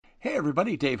Hey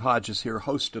everybody, Dave Hodges here,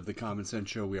 host of the Common Sense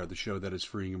Show. We are the show that is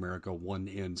freeing America one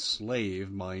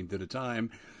enslaved mind at a time.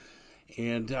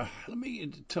 And let me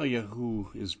tell you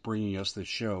who is bringing us this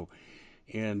show.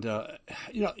 And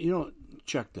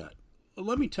check that.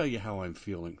 Let me tell you how I'm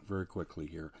feeling very quickly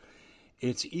here.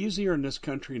 It's easier in this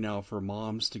country now for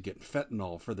moms to get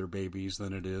fentanyl for their babies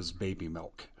than it is baby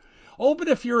milk. Oh, but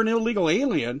if you're an illegal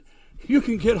alien, you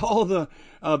can get all the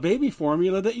baby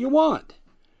formula that you want.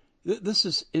 This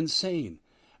is insane.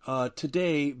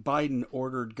 Today, Biden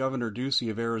ordered Governor Ducey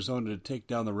of Arizona to take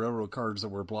down the railroad cars that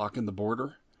were blocking the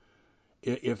border.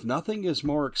 If nothing is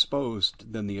more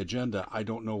exposed than the agenda, I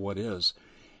don't know what is.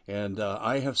 And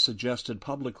I have suggested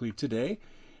publicly today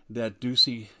that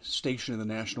Ducey station in the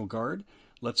National Guard.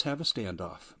 Let's have a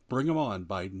standoff. Bring them on,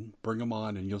 Biden. Bring them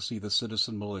on, and you'll see the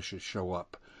citizen militia show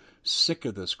up. Sick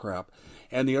of this crap.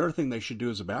 And the other thing they should do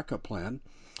as a backup plan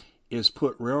is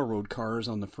put railroad cars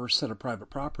on the first set of private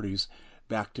properties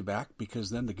back to back, because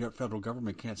then the federal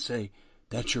government can't say,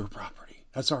 that's your property.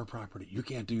 That's our property. You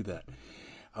can't do that.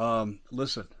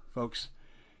 Listen, folks,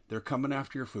 they're coming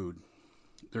after your food.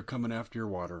 They're coming after your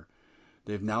water.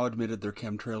 They've now admitted they're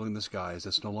chemtrailing the skies.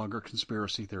 It's no longer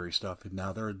conspiracy theory stuff. And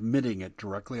now they're admitting it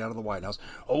directly out of the White House.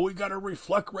 Oh, we got to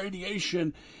reflect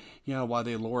radiation. You know, why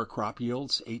they lower crop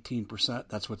yields 18%.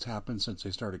 That's what's happened since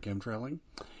they started chemtrailing.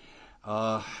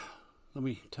 Let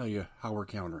me tell you how we're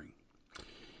countering.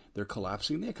 They're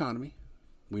collapsing the economy.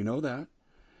 We know that.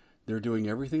 They're doing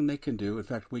everything they can do. In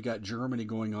fact, we got Germany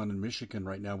going on in Michigan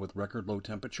right now with record low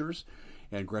temperatures,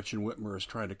 and Gretchen Whitmer is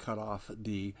trying to cut off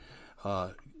the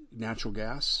natural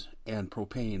gas and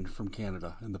propane from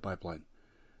Canada in the pipeline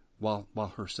while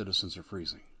her citizens are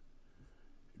freezing.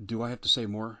 Do I have to say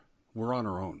more? We're on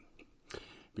our own.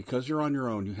 Because you're on your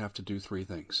own, you have to do three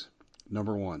things.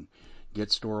 Number one, get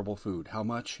storable food. How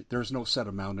much? There's no set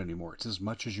amount anymore. It's as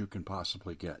much as you can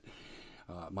possibly get.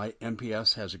 My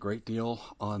MPS has a great deal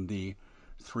on the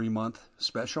 3-month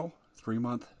special.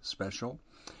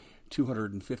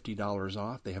 $250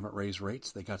 off. They haven't raised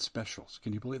rates. They got specials.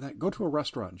 Can you believe that? Go to a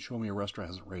restaurant and show me a restaurant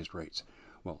hasn't raised rates.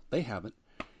 Well, they haven't.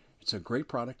 It's a great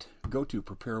product. Go to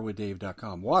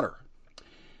preparewithdave.com. Water.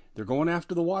 They're going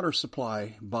after the water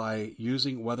supply by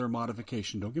using weather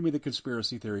modification. Don't give me the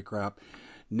conspiracy theory crap.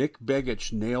 Nick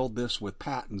Begich nailed this with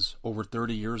patents over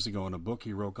 30 years ago in a book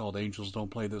he wrote called Angels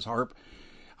Don't Play This Harp.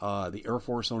 The Air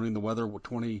Force owning the weather with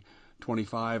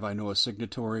 2025. I know a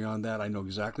signatory on that. I know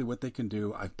exactly what they can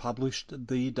do. I've published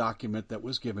the document that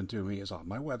was given to me. It's on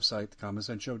my website,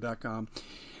 thecommonsenseshow.com.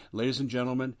 Ladies and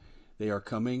gentlemen, they are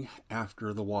coming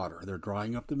after the water. They're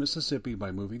drying up the Mississippi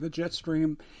by moving the jet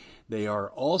stream. They are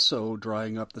also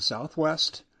drying up the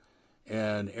Southwest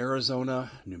and Arizona,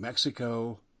 New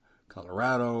Mexico,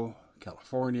 Colorado,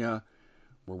 California.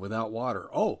 We're without water.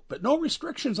 Oh, but no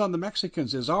restrictions on the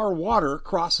Mexicans as our water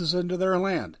crosses into their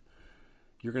land.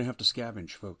 You're going to have to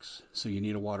scavenge, folks, so you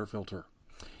need a water filter.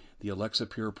 The Alexa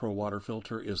Pure Pro water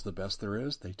filter is the best there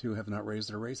is. They, too, have not raised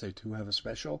their rates. They, too, have a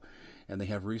special, and they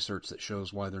have research that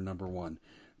shows why they're number one.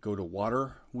 Go to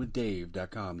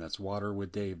waterwithdave.com. That's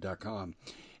waterwithdave.com.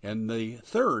 And the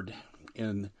third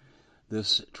in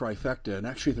this trifecta, and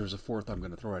actually there's a fourth I'm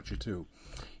going to throw at you, too,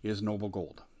 is Noble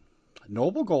Gold.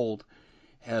 Noble Gold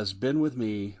has been with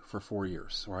me for 4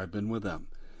 years, or I've been with them.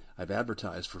 I've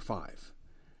advertised for 5.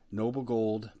 Noble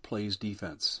Gold plays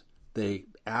defense. They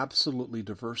absolutely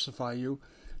diversify you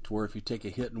to where if you take a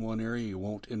hit in one area, you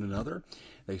won't in another.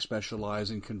 They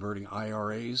specialize in converting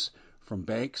IRAs from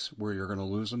banks, where you're going to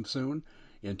lose them soon,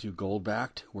 into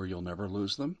gold-backed, where you'll never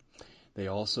lose them. They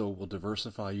also will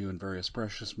diversify you in various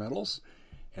precious metals,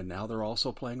 and now they're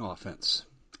also playing offense.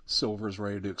 Silver is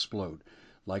ready to explode.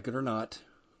 Like it or not,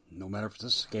 no matter if it's a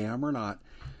scam or not,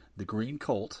 the Green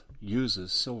Cult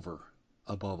uses silver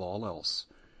above all else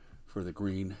for the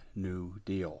Green New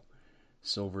Deal.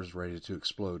 Silver is ready to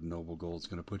explode. Noble Gold's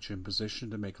going to put you in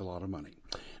position to make a lot of money.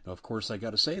 Now, of course, I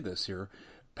got to say this here.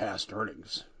 Past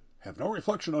earnings have no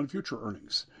reflection on future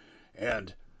earnings.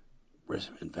 And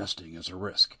investing is a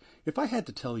risk. If I had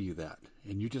to tell you that,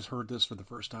 and you just heard this for the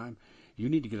first time, you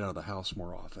need to get out of the house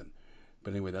more often.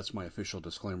 But anyway, that's my official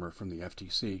disclaimer from the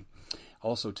FTC.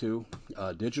 Also, too,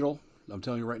 digital. I'm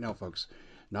telling you right now, folks,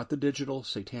 not the digital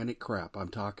satanic crap. I'm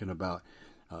talking about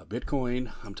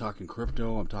Bitcoin. I'm talking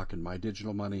crypto. I'm talking my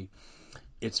digital money.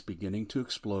 It's beginning to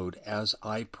explode as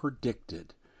I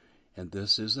predicted. And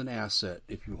this is an asset.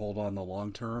 If you hold on the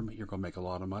long term, you're going to make a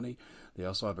lot of money. They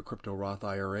also have a crypto Roth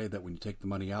IRA that when you take the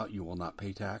money out, you will not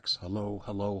pay tax. Hello,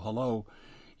 hello, hello.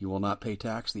 You will not pay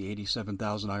tax. The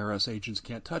 87,000 IRS agents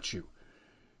can't touch you.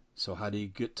 So how do you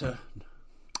get to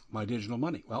my digital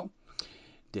money? Well,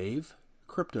 Dave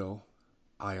Crypto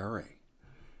IRA.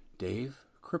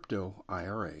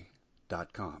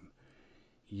 DaveCryptoIRA.com.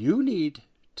 You need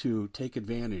to take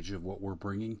advantage of what we're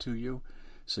bringing to you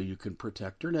so you can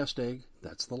protect your nest egg.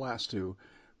 That's the last two.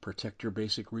 Protect your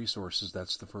basic resources.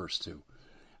 That's the first two.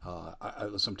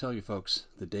 I'm telling you, folks,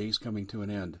 the day's coming to an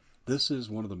end. This is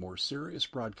one of the more serious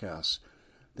broadcasts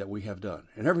that we have done.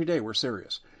 And every day we're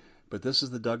serious. But this is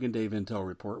the Doug and Dave Intel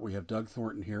Report. We have Doug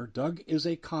Thornton here. Doug is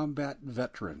a combat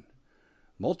veteran,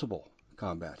 multiple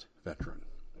combat veteran.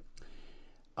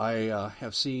 I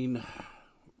have seen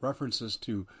references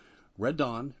to Red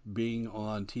Dawn being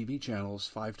on TV channels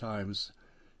 5 times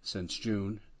since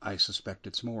June. I suspect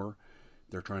it's more.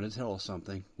 They're trying to tell us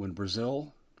something. When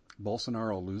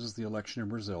Bolsonaro loses the election in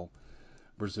Brazil,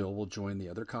 Brazil will join the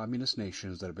other communist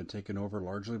nations that have been taken over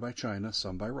largely by China,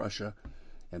 some by Russia,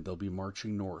 and they'll be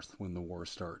marching north when the war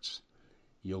starts.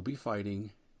 You'll be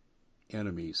fighting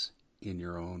enemies in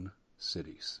your own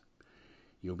cities.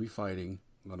 You'll be fighting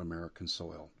on American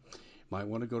soil. Might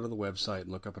want to go to the website and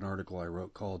look up an article I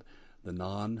wrote called The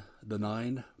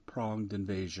Nine-Pronged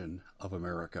Invasion of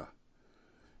America.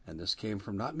 And this came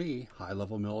from not me,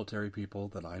 high-level military people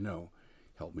that I know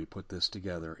helped me put this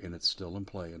together, and it's still in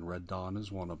play, and Red Dawn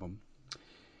is one of them.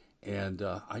 And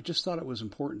I just thought it was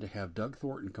important to have Doug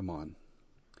Thornton come on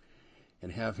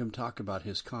and have him talk about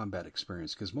his combat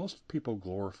experience, because most people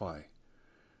glorify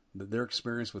that their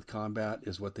experience with combat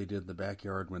is what they did in the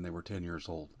backyard when they were 10 years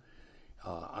old.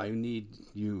 I need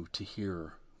you to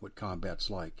hear what combat's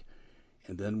like,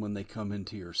 and then when they come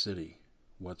into your city,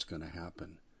 what's going to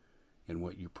happen and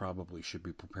what you probably should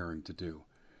be preparing to do.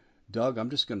 Doug, I'm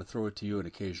just going to throw it to you and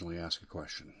occasionally ask a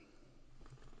question.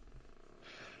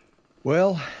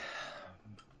 Well,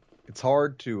 it's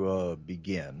hard to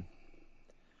begin.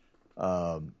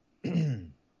 I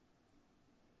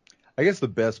guess the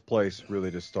best place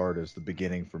really to start is the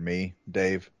beginning for me,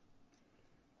 Dave.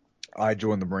 I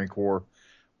joined the Marine Corps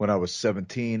when I was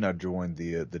 17. I joined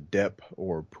the DEP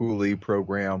or Poolee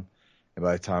program. And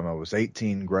by the time I was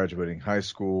 18, graduating high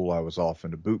school, I was off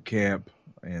into boot camp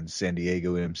in San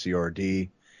Diego MCRD.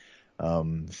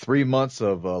 3 months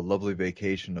of a lovely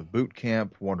vacation of boot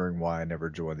camp, wondering why I never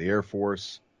joined the Air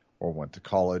Force or went to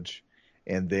college.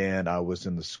 And then I was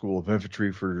in the School of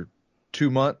Infantry for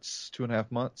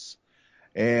 2.5 months.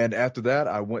 And after that,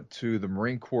 I went to the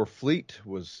Marine Corps Fleet,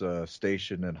 was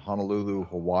stationed in Honolulu,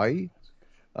 Hawaii.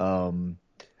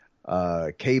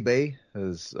 K-Bay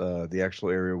is the actual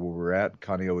area where we're at,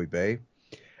 Kaneohe Bay.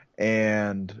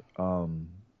 And,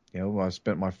 I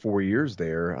spent my 4 years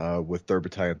there with 3rd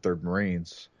Battalion, 3rd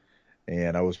Marines.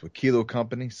 And I was with Kilo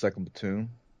Company, 2nd Platoon.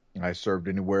 I served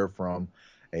anywhere from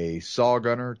a saw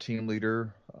gunner, team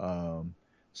leader,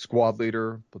 squad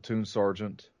leader, platoon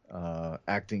sergeant,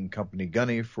 acting company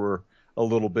gunny for a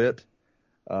little bit.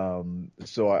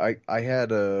 So I had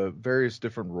various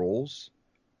different roles.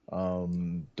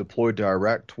 Deployed to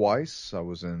Iraq twice. I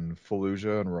was in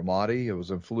Fallujah and Ramadi. I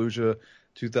was in Fallujah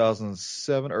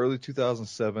 2007, early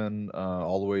 2007,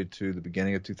 all the way to the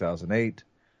beginning of 2008.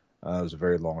 It was a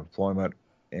very long deployment,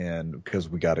 and because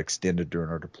we got extended during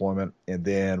our deployment, and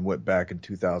then went back in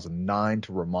 2009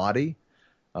 to Ramadi.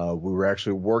 We were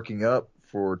actually working up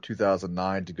for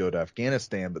 2009 to go to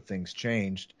Afghanistan, but things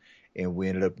changed, and we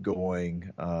ended up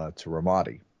going to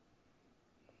Ramadi.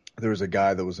 There was a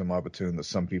guy that was in my platoon that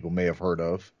some people may have heard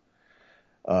of.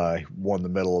 Won the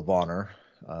Medal of Honor,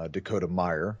 Dakota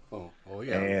Meyer. Oh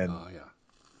yeah. And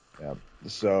yeah.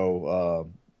 So,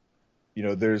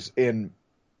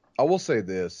 I will say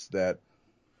this, that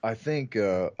I think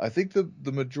the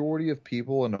majority of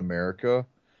people in America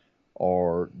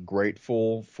are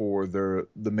grateful for the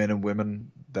men and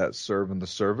women that serve in the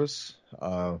service.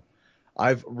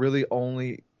 I've really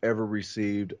only ever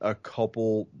received a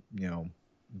couple,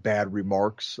 bad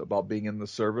remarks about being in the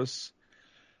service.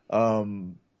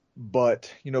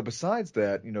 But, besides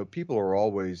that, people are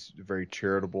always very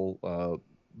charitable.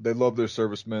 They love their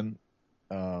servicemen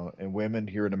and women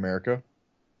here in America.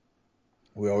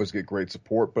 We always get great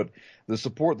support, but the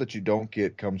support that you don't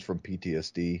get comes from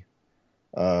PTSD.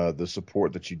 The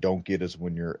support that you don't get is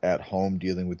when you're at home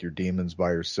dealing with your demons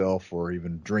by yourself, or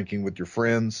even drinking with your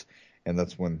friends, and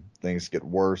that's when things get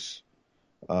worse.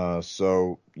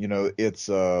 So, it's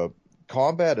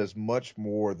combat is much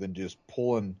more than just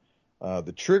pulling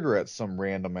the trigger at some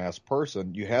random ass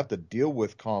person. You have to deal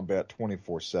with combat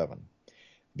 24/7,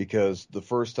 because the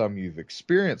first time you've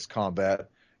experienced combat,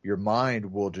 your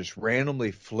mind will just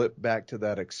randomly flip back to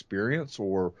that experience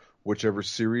or whichever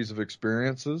series of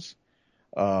experiences.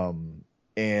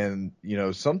 And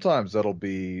sometimes that'll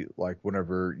be like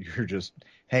whenever you're just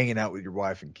hanging out with your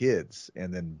wife and kids,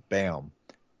 and then bam,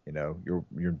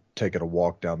 you're taking a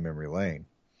walk down memory lane.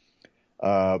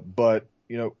 But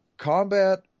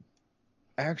combat,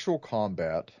 actual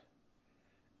combat,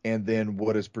 and then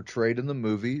what is portrayed in the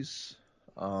movies,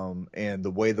 and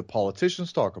the way the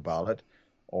politicians talk about it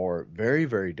are very,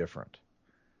 very different.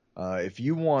 If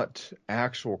you want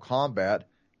actual combat,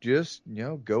 just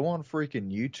go on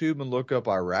freaking YouTube and look up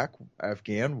Iraq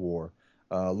Afghan war.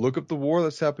 Look up the war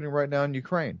that's happening right now in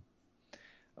Ukraine.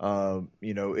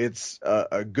 It's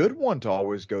a good one to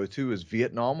always go to is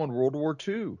Vietnam and World War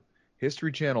II.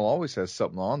 History Channel always has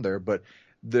something on there, but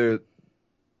the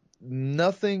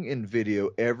nothing in video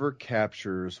ever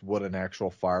captures what an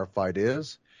actual firefight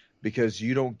is, because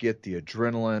you don't get the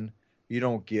adrenaline, you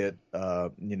don't get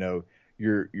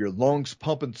your lungs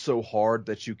pumping so hard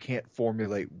that you can't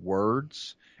formulate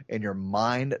words, and your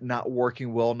mind not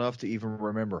working well enough to even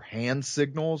remember hand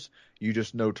signals. You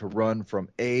just know to run from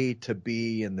A to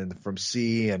B and then from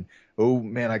C, and oh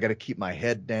man, I got to keep my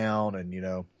head down, and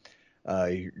you're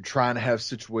trying to have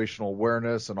situational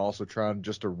awareness and also trying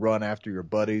just to run after your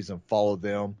buddies and follow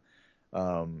them.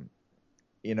 In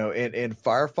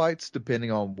firefights,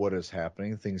 depending on what is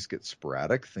happening, things get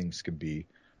sporadic. Things can be,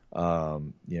 a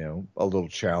little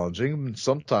challenging. And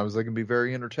sometimes they can be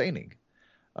very entertaining,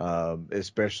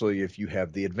 especially if you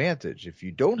have the advantage. If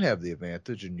you don't have the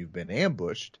advantage and you've been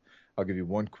ambushed, I'll give you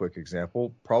one quick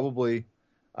example. Probably,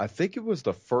 I think it was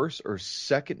the first or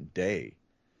second day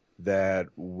that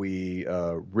we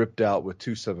ripped out with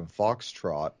 27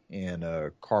 Foxtrot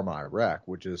in Karma, Iraq,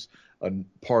 which is a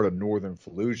part of northern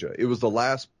Fallujah. It was the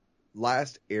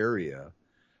last area,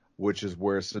 which is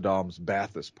where Saddam's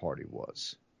Ba'athist Party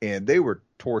was. And they were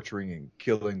torturing and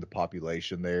killing the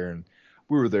population there, and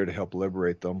we were there to help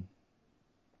liberate them.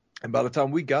 And by the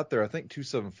time we got there, I think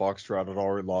 27 Foxtrot had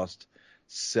already lost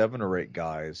 7 or 8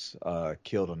 guys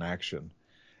killed in action.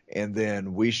 And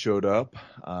then we showed up.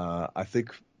 I think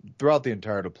throughout the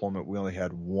entire deployment, we only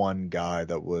had 1 guy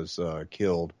that was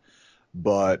killed,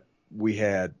 but we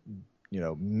had,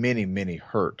 many, many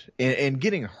hurt. And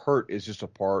getting hurt is just a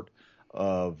part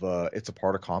of, it's a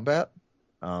part of combat.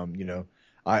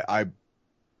 I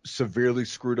severely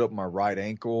screwed up my right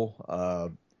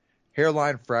ankle,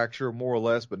 hairline fracture more or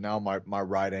less, but now my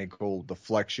right ankle, the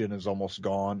flexion is almost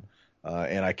gone,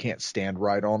 and I can't stand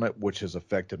right on it, which has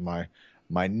affected my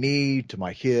knee to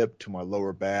my hip to my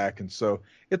lower back. And so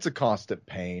it's a constant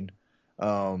pain.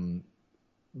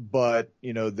 But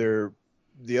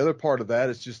the other part of that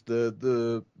is just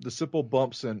the simple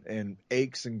bumps and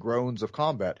aches and groans of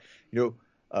combat.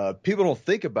 People don't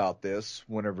think about this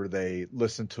whenever they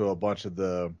listen to a bunch of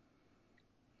the,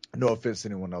 no offense to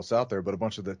anyone else out there, but a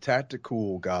bunch of the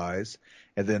tactical guys,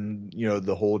 and then,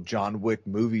 the whole John Wick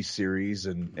movie series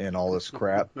and all this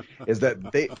crap, is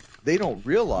that they don't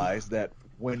realize that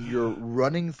when you're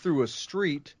running through a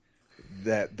street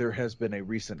that there has been a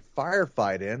recent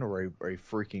firefight in, or a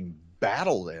freaking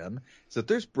battle in, is that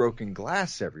there's broken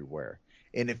glass everywhere.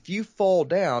 And if you fall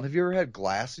down, have you ever had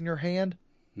glass in your hand?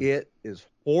 It is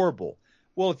horrible.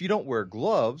 Well, if you don't wear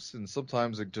gloves, and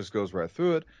sometimes it just goes right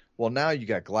through it, well, now you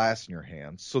got glass in your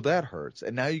hands, so that hurts.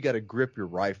 And now you got to grip your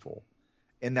rifle,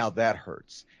 and now that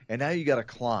hurts. And now you got to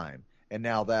climb, and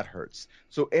now that hurts.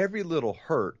 So every little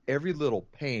hurt, every little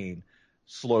pain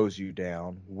slows you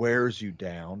down, wears you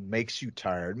down, makes you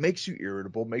tired, makes you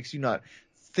irritable, makes you not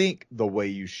think the way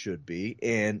you should be,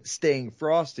 and staying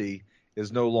frosty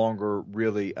is no longer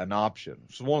really an option.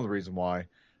 So one of the reasons why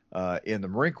in the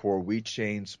Marine Corps, we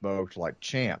chain smoked like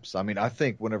champs. I mean, I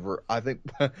think when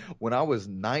I was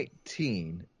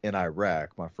 19 in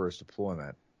Iraq, my first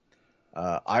deployment,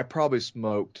 I probably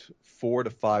smoked 4 to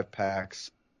 5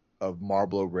 packs of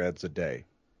Marlboro Reds a day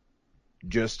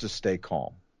just to stay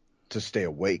calm, to stay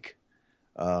awake.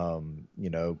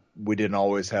 We didn't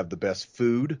always have the best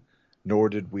food, nor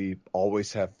did we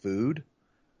always have food.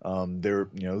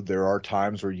 There are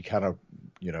times where you kind of,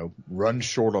 run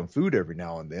short on food every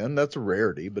now and then. That's a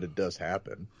rarity, but it does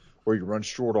happen. Or you run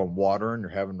short on water and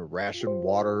you're having to ration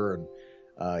water,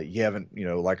 and you haven't,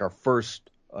 like our first,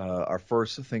 I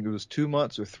think it was 2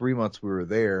 months or 3 months we were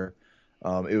there.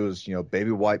 It was,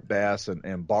 baby white bass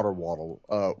and water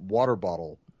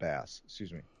bottle bass,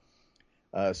 excuse me.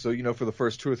 So, for the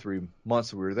first 2 or 3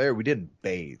 months that we were there, we didn't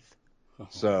bathe.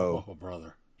 So,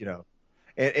 brother,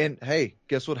 And hey,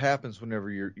 guess what happens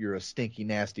whenever you're a stinky,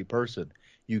 nasty person?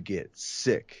 You get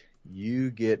sick. You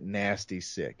get nasty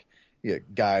sick. You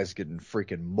get guys getting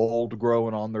freaking mold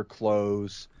growing on their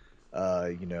clothes.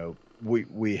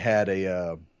 We had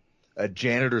a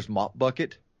janitor's mop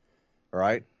bucket, all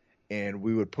right? And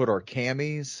we would put our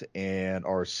camis and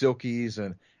our silkies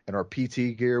and our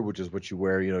PT gear, which is what you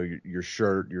wear, your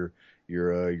shirt, your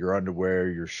your underwear,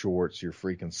 your shorts, your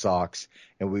freaking socks,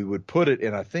 and we would put it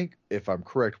in. I think if I'm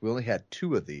correct, we only had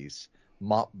 2 of these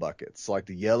mop buckets, like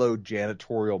the yellow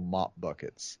janitorial mop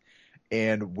buckets,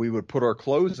 and we would put our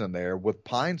clothes in there with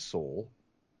Pine Sol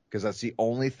because that's the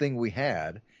only thing we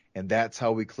had, and that's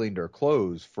how we cleaned our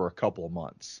clothes for a couple of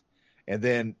months. And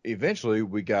then eventually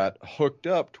we got hooked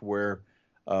up to where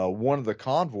one of the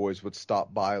convoys would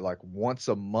stop by like once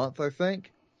a month, I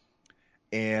think,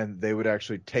 and they would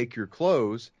actually take your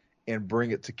clothes and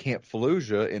bring it to Camp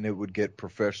Fallujah, and it would get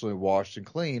professionally washed and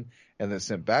clean and then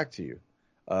sent back to you.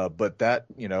 But that,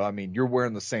 I mean, you're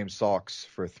wearing the same socks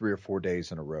for 3 or 4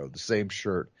 days in a row, the same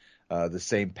shirt, the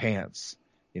same pants.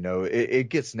 It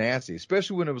gets nasty,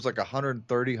 especially when it was like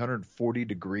 130, 140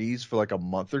 degrees for like a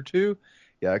month or two.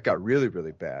 Yeah, it got really,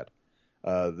 really bad.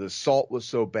 The salt was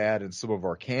so bad in some of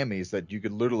our camis that you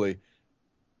could literally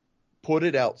put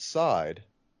it outside,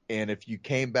 and if you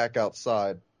came back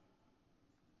outside,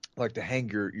 like to hang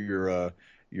your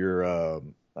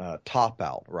top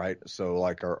out, right? So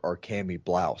like our cami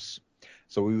blouse.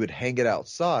 So we would hang it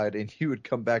outside, and you would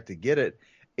come back to get it,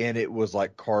 and it was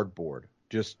like cardboard,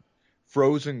 just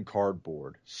frozen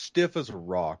cardboard, stiff as a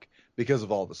rock because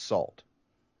of all the salt.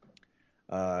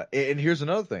 And here's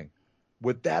another thing.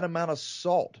 With that amount of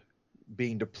salt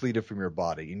being depleted from your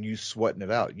body and you sweating it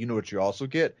out, you know what you also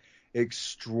get?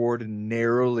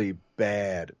 Extraordinarily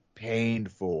bad,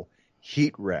 painful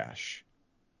heat rash.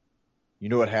 You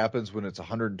know what happens when it's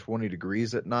 120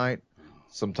 degrees at night,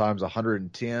 sometimes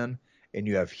 110, and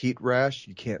you have heat rash?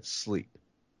 You can't sleep.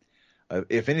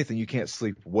 If anything, you can't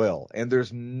sleep well. And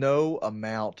there's no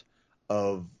amount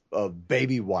of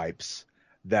baby wipes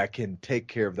that can take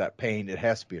care of that pain. It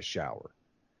has to be a shower.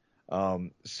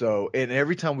 And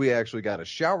every time we actually got a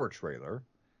shower trailer,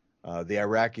 the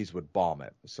Iraqis would bomb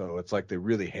it. So it's like they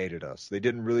really hated us. They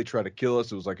didn't really try to kill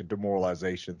us. It was like a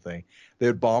demoralization thing. They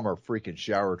would bomb our freaking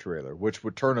shower trailer, which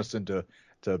would turn us into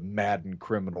maddened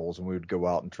criminals, and we would go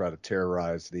out and try to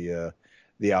terrorize the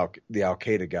Al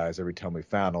Qaeda guys every time we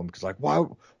found them. Because like,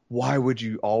 why would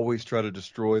you always try to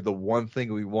destroy the one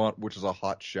thing we want, which is a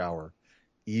hot shower?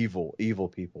 Evil, evil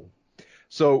people.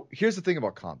 So here's the thing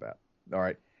about combat. All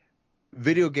right.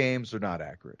 Video games are not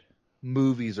accurate.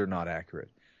 Movies are not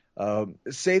accurate.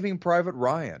 Saving Private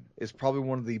Ryan is probably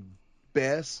one of the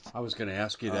best. I was going to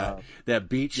ask you that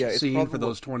beach scene for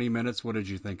those 20 minutes. What did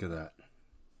you think of that?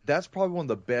 That's probably one of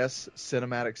the best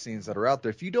cinematic scenes that are out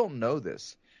there. If you don't know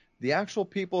this, the actual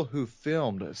people who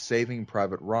filmed Saving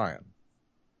Private Ryan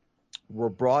were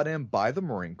brought in by the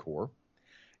Marine Corps,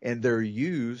 and they're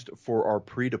used for our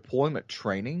pre-deployment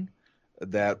training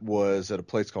that was at a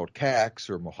place called CAX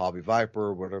or Mojave Viper,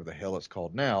 or whatever the hell it's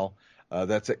called now.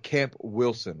 That's at Camp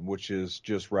Wilson, which is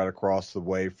just right across the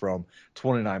way from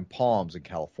 29 Palms in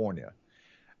California.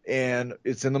 And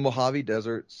it's in the Mojave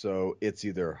Desert, so it's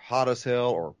either hot as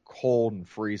hell or cold and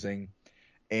freezing.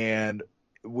 And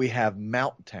we have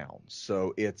mountain towns.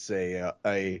 So it's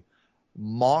a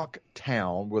mock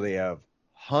town where they have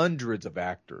hundreds of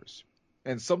actors.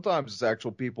 And sometimes it's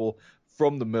actual people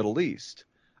from the Middle East.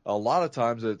 A lot of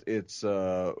times it's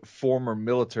former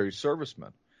military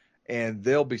servicemen. And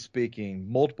they'll be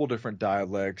speaking multiple different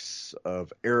dialects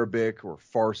of Arabic or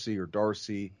Farsi or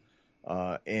Darsi.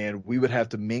 And we would have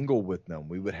to mingle with them.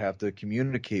 We would have to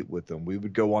communicate with them. We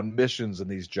would go on missions in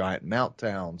these giant mountain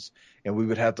towns, and we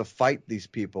would have to fight these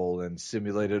people in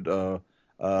simulated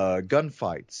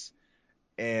gunfights.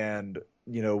 And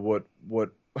what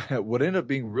ended up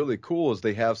being really cool is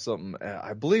they have something.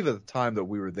 I believe at the time that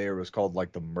we were there, it was called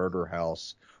like the Murder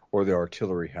House or the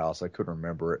Artillery House. I couldn't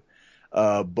remember it.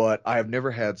 But I have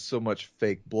never had so much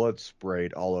fake blood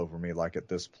sprayed all over me like at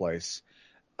this place.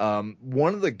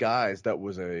 One of the guys that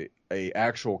was a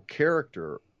actual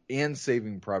character in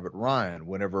Saving Private Ryan,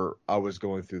 whenever I was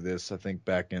going through this, I think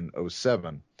back in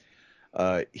 2007,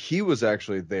 he was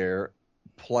actually there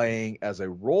playing as a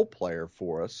role player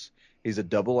for us. He's a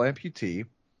double amputee.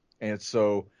 And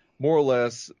so more or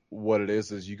less what it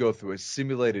is you go through a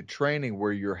simulated training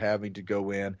where you're having to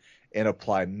go in and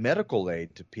apply medical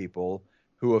aid to people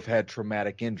who have had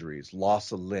traumatic injuries,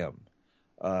 loss of limb.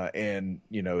 And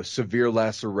severe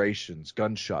lacerations,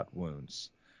 gunshot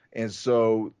wounds. And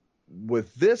so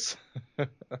with this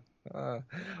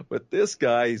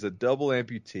guy, he's a double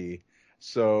amputee.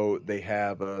 So they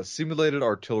have simulated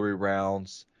artillery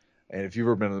rounds, and if you've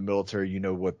ever been in the military, you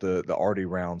know what the arty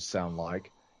rounds sound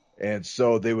like. And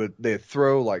so they'd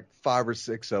throw like 5 or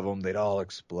 6 of them, they'd all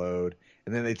explode,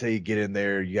 and then they tell you get in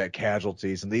there, you got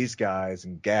casualties, and these guys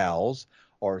and gals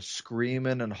are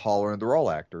screaming and hollering. They're all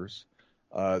actors.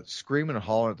 Screaming and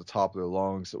hollering at the top of their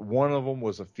lungs. One of them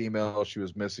was a female. She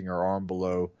was missing her arm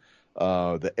below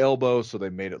the elbow, so they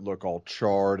made it look all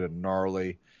charred and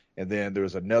gnarly. And then there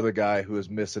was another guy who was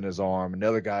missing his arm.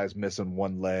 Another guy's missing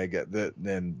one leg.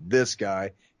 Then this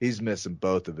guy, he's missing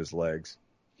both of his legs.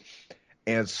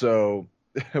 And so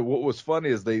what was funny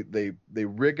is they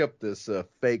rig up this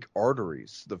fake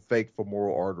arteries, the fake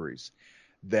femoral arteries,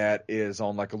 that is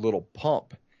on like a little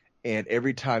pump. And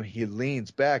every time he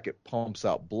leans back, it pumps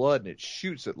out blood and it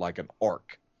shoots it like an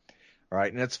arc. All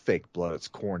right. And that's fake blood. It's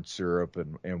corn syrup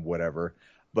and whatever.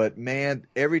 But man,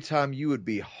 every time you would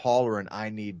be hollering, I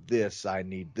need this, I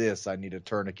need this, I need a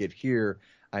tourniquet here,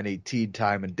 I need teed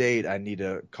time and date, I need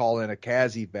to call in a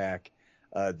Casevac.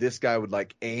 This guy would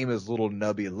like aim his little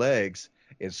nubby legs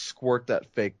and squirt that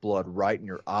fake blood right in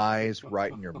your eyes,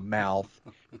 right in your mouth.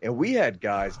 And we had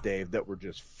guys, Dave, that were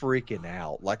just freaking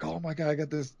out. Like, oh my God, I got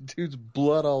this dude's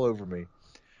blood all over me.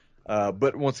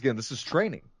 But once again, this is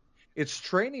training. It's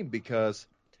training because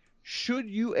should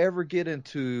you ever get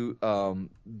into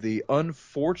the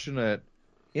unfortunate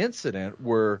incident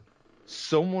where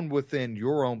someone within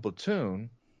your own platoon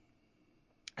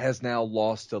has now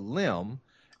lost a limb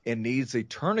and needs a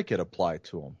tourniquet applied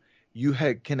to them, you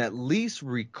can at least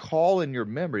recall in your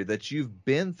memory that you've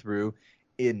been through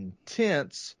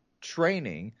intense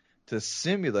training to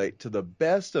simulate to the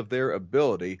best of their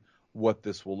ability what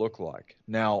this will look like.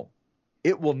 Now,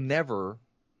 it will never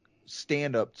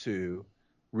stand up to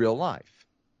real life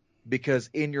because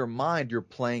in your mind you're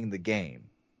playing the game.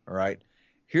 All right,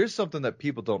 here's something that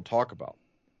people don't talk about: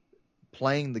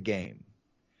 playing the game.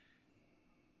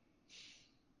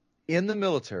 In the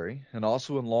military and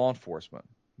also in law enforcement,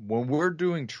 when we're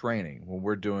doing training, when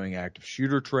we're doing active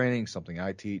shooter training, something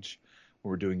I teach, when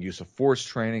we're doing use of force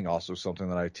training, also something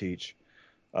that I teach,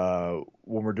 when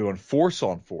we're doing force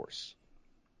on force,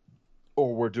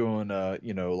 or we're doing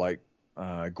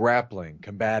grappling,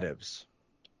 combatives,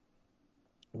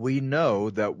 we know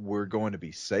that we're going to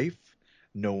be safe.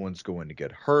 No one's going to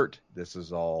get hurt. This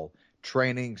is all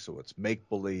training, so it's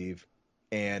make-believe.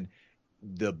 And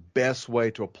the best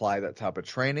way to apply that type of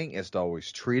training is to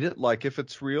always treat it like if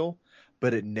it's real,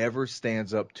 but it never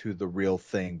stands up to the real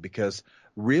thing, because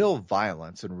real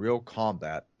violence and real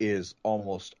combat is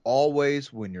almost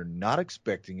always when you're not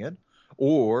expecting it,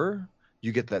 or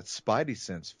you get that spidey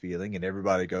sense feeling and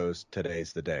everybody goes,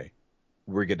 today's the day.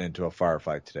 We're getting into a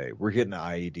firefight today. We're getting an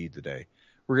IED today.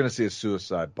 We're going to see a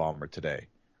suicide bomber today.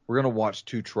 We're going to watch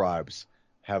two tribes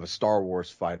have a Star Wars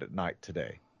fight at night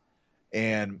today.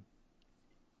 And,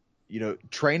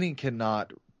 training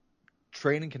cannot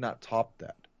top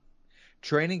that.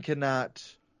 Training cannot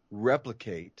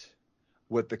replicate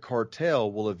what the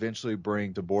cartel will eventually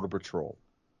bring to Border Patrol.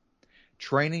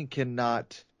 Training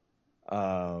cannot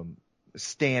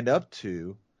stand up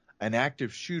to an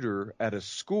active shooter at a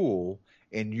school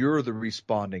and you're the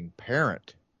responding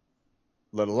parent,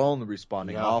 let alone the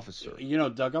responding officer.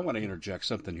 Doug, I want to interject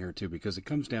something here too, because it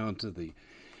comes down to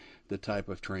the type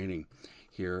of training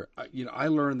here. I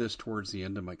learned this towards the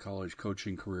end of my college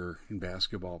coaching career in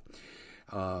basketball.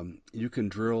 You can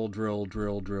drill,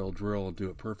 and do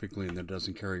it perfectly, and that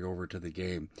doesn't carry over to the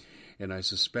game. And I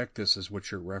suspect this is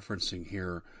what you're referencing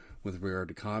here with regard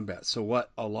to combat. So what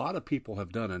a lot of people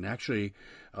have done, and actually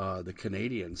the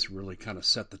Canadians really kind of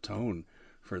set the tone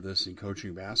for this in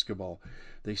coaching basketball,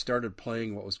 they started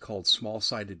playing what was called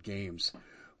small-sided games,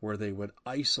 where they would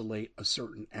isolate a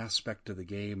certain aspect of the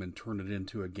game and turn it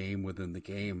into a game within the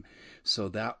game. So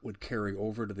that would carry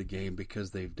over to the game because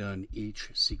they've done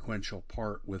each sequential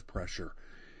part with pressure.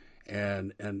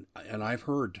 And I've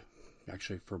heard,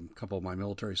 actually from a couple of my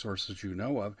military sources you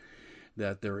know of,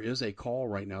 that there is a call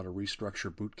right now to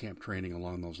restructure boot camp training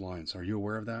along those lines. Are you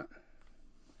aware of that?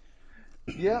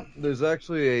 Yeah, there's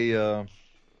actually a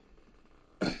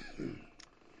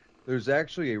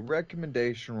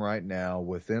recommendation right now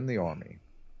within the Army.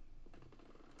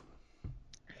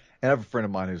 And I have a friend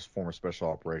of mine who's former special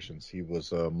operations. He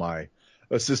was my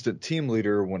assistant team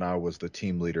leader when I was the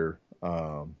team leader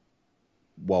while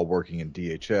working in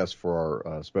DHS for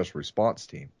our special response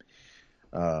team.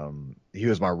 He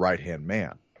was my right-hand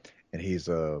man, and he's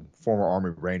a former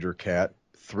Army Ranger cat,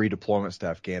 3 deployments to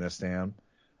Afghanistan,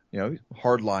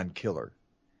 hardline killer.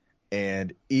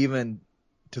 And even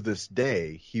to this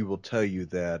day, he will tell you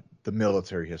that the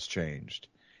military has changed.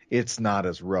 It's not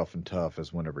as rough and tough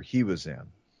as whenever he was in.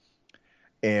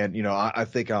 And, I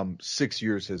think I'm 6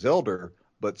 years his elder,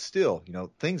 but still,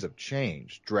 things have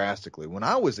changed drastically. When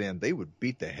I was in, they would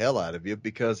beat the hell out of you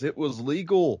because it was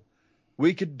legal.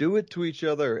 We could do it to each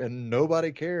other and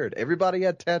nobody cared. Everybody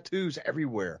had tattoos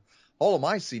everywhere. All of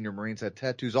my senior Marines had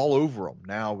tattoos all over them.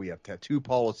 Now we have tattoo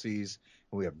policies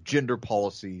and we have gender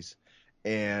policies.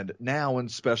 And now in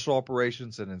special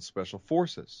operations and in special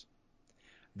forces,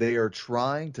 They are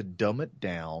trying to dumb it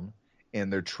down,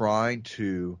 and they're trying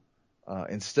to,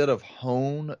 instead of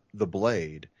hone the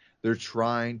blade, they're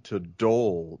trying to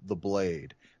dull the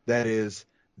blade. That is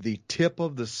the tip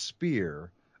of the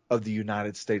spear of the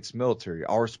United States military,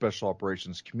 our special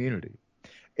operations community.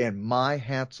 And my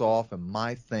hats off and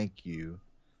my thank you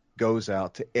goes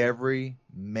out to every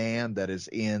man that is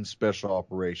in special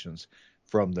operations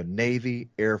from the Navy,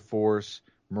 Air Force,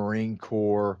 Marine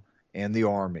Corps, and the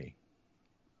Army.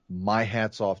 My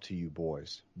hat's off to you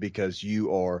boys, because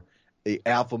you are the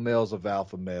alpha males of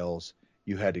alpha males.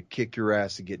 You had to kick your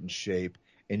ass to get in shape,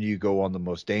 and you go on the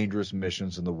most dangerous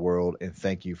missions in the world, and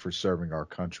thank you for serving our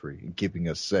country and keeping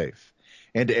us safe.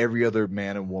 And to every other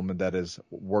man and woman that is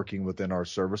working within our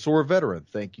service or a veteran,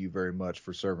 thank you very much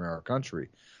for serving our country.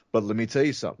 But let me tell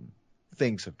you something.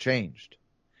 Things have changed.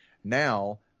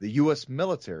 Now, the U.S.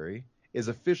 military is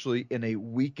officially in a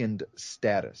weakened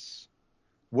status.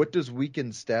 What does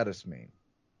weakened status mean?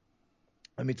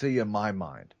 Let me tell you in my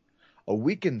mind. A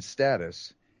weakened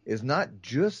status is not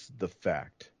just the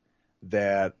fact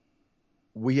that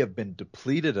we have been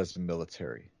depleted as a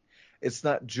military. It's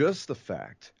not just the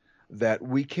fact that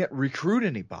we can't recruit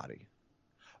anybody,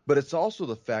 but it's also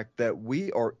the fact that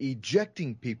we are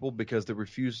ejecting people because they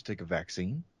refuse to take a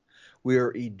vaccine. We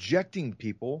are ejecting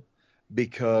people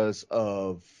because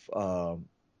of, how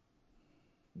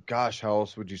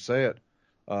else would you say it?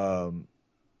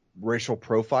 Racial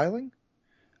profiling.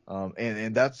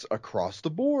 And that's across the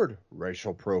board,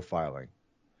 racial profiling.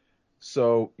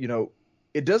 So,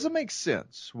 it doesn't make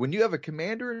sense when you have a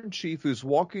commander-in-chief who's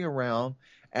walking around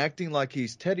acting like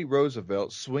he's Teddy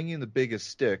Roosevelt, swinging the biggest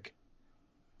stick,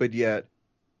 but yet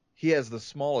he has the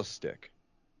smallest stick.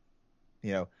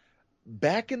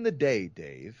 Back in the day,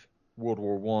 Dave, World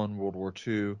War I, World War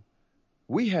II,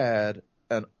 we had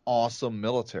an awesome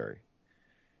military.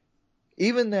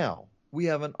 Even now, we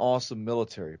have an awesome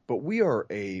military, but we are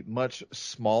a much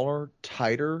smaller,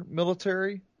 tighter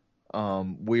military.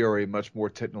 We are a much more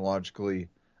technologically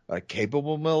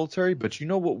capable military. But you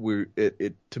know what?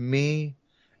 To me,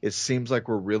 it seems like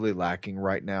we're really lacking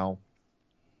right now,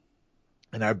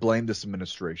 and I blame this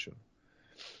administration.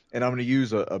 And I'm going to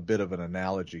use a bit of an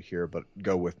analogy here, but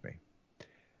go with me.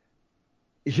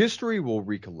 History will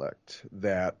recollect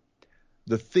that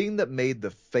the thing that made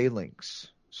the phalanx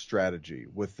strategy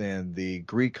within the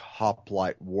Greek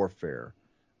hoplite warfare,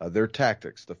 their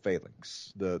tactics, the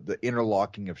phalanx, the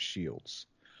interlocking of shields,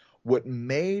 what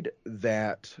made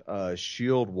that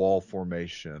shield wall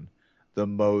formation the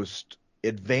most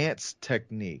advanced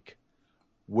technique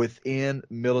within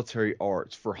military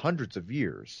arts for hundreds of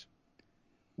years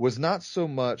was not so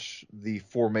much the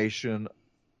formation,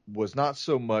 was not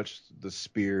so much the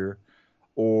spear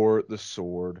or the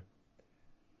sword,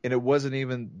 and it wasn't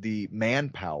even the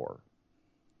manpower.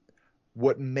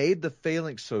 What made the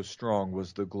phalanx so strong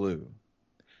was the glue.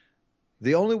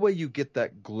 The only way you get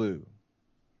that glue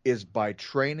is by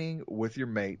training with your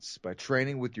mates, by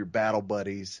training with your battle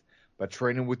buddies, by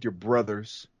training with your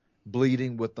brothers,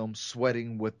 bleeding with them,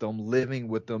 sweating with them, living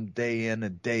with them day in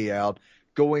and day out,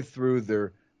 going through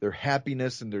their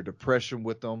happiness and their depression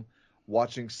with them,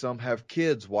 watching some have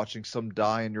kids, watching some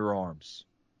die in your arms.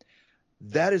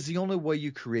 That is the only way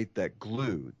you create that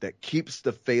glue that keeps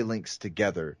the phalanx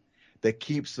together, that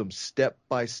keeps them step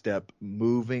by step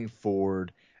moving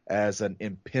forward as an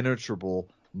impenetrable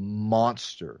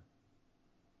monster.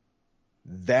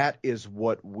 That is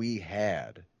what we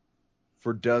had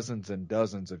for dozens and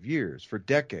dozens of years, for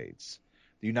decades.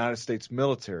 The United States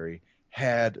military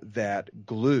had that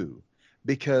glue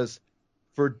because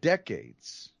for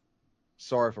decades,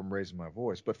 sorry if I'm raising my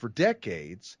voice, but for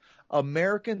decades,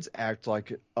 Americans act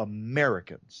like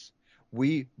Americans.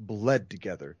 We bled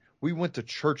together. We went to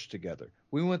church together.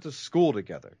 We went to school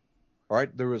together. All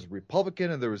right, there was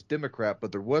Republican and there was Democrat,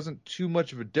 but there wasn't too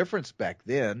much of a difference back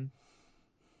then.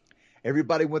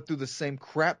 Everybody went through the same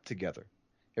crap together.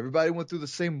 Everybody went through the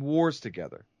same wars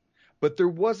together. But there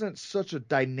wasn't such a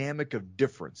dynamic of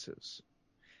differences.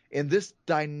 And this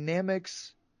dynamic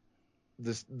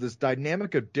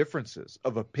of differences,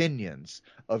 of opinions,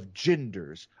 of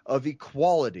genders, of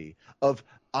equality, of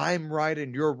I'm right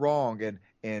and you're wrong, and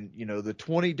the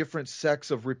 20 different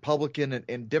sects of Republican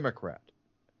and Democrat.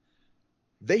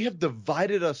 They have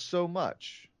divided us so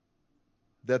much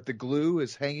that the glue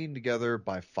is hanging together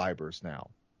by fibers now.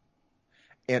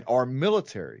 And our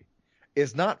military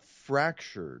is not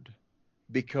fractured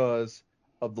because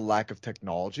of the lack of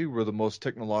technology. We're the most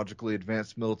technologically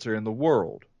advanced military in the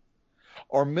world.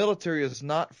 Our military is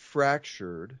not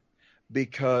fractured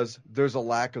because there's a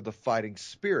lack of the fighting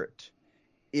spirit.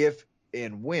 If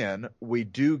and when we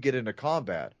do get into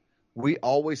combat, we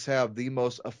always have the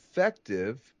most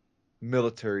effective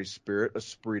military spirit,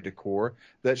 esprit de corps,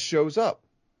 that shows up.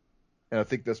 And I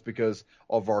think that's because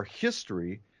of our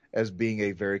history as being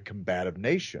a very combative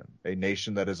nation, a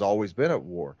nation that has always been at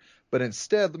war. But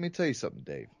instead, let me tell you something,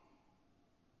 Dave.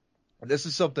 This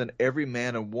is something every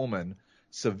man and woman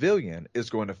civilian is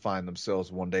going to find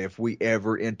themselves one day if we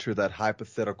ever enter that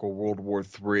hypothetical World War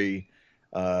III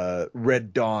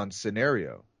Red Dawn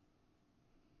scenario.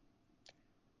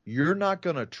 You're not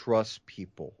going to trust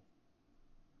people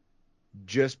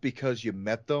just because you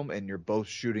met them and you're both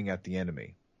shooting at the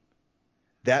enemy.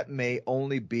 That may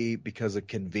only be because of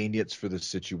convenience for the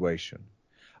situation.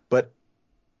 But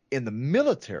in the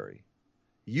military,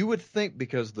 you would think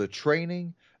because of the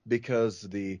training, because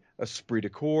of the esprit de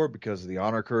corps, because of the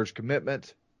honor, courage,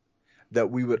 commitment,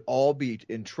 that we would all be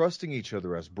entrusting each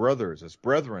other as brothers, as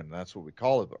brethren. That's what we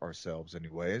call it ourselves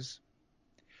anyways.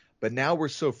 But now we're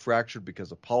so fractured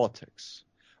because of politics.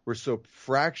 We're so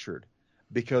fractured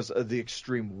because of the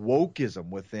extreme wokeism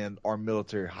within our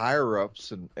military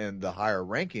higher-ups and the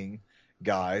higher-ranking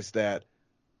guys that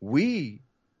we,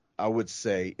 I would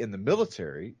say, in the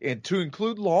military, and to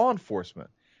include law enforcement,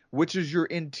 which is your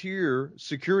interior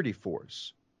security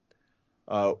force,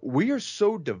 we are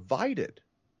so divided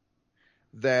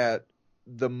that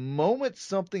the moment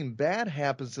something bad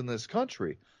happens in this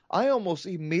country, I almost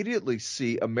immediately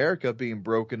see America being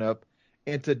broken up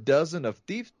into dozen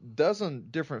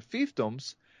different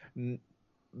fiefdoms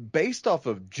based off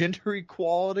of gender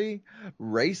equality,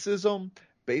 racism,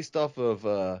 based off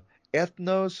of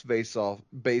ethnos,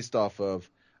 based off of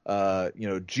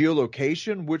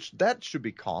geolocation, which that should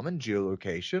be common,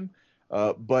 geolocation.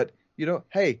 But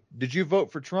hey, did you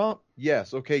vote for Trump?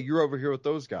 Yes. Okay, you're over here with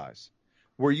those guys.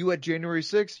 Were you at January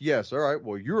 6th? Yes. All right.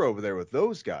 Well, you're over there with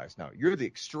those guys. Now, you're the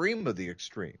extreme of the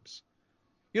extremes.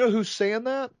 You know who's saying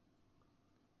that?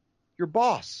 Your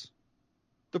boss,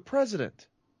 the president,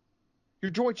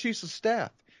 your Joint Chiefs of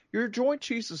Staff. Your Joint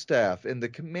Chiefs of Staff and the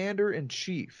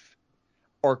Commander-in-Chief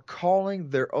are calling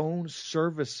their own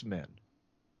servicemen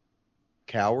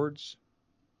cowards,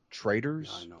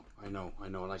 traitors. I know,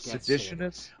 and I can't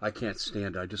seditionists. I can't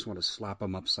stand it. I just want to slap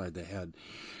them upside the head.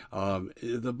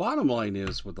 The bottom line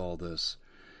is with all this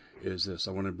is this.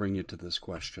 I want to bring you to this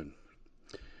question.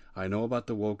 I know about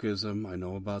the wokeism. I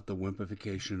know about the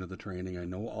wimpification of the training. I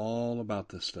know all about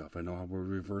this stuff. I know how we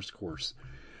reverse course.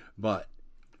 But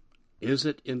is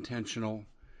it intentional?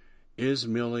 Is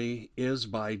Milley, is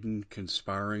Biden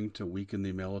conspiring to weaken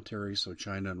the military so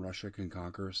China and Russia can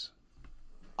conquer us?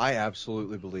 I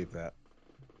absolutely believe that.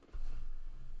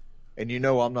 And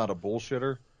I'm not a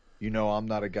bullshitter. I'm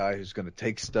not a guy who's going to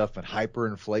take stuff and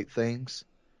hyperinflate things.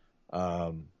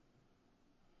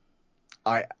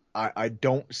 I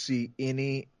don't see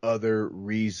any other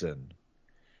reason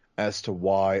as to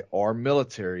why our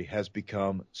military has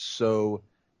become so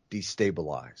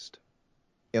destabilized.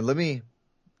 And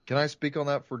can I speak on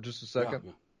that for just a second?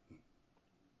 Yeah.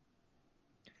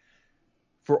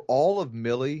 For all of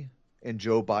Milley and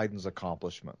Joe Biden's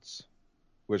accomplishments,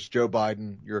 which Joe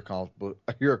Biden,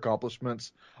 your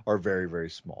accomplishments are very, very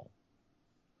small.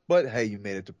 But hey, you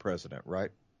made it to president, right?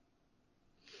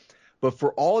 But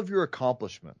for all of your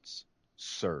accomplishments,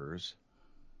 sirs,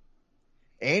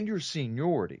 and your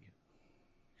seniority,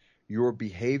 your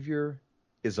behavior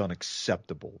is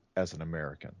unacceptable as an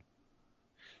American.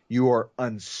 You are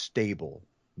unstable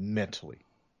mentally.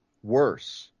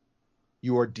 Worse,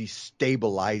 you are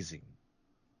destabilizing.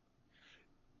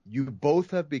 You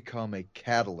both have become a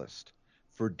catalyst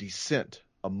for dissent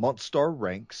amongst our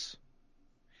ranks,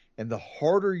 and the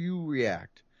harder you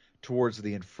react towards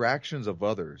the infractions of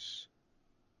others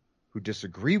who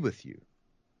disagree with you,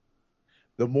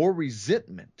 the more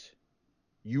resentment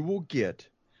you will get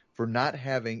for not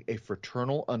having a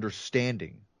fraternal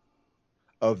understanding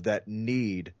of that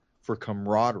need for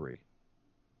camaraderie.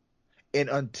 And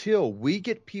until we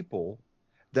get people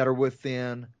that are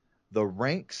within the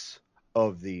ranks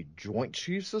of the Joint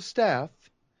Chiefs of Staff,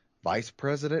 Vice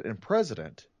President and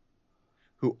President,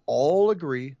 who all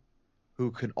agree,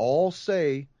 who can all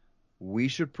say we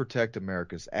should protect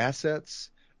America's assets,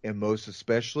 and most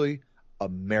especially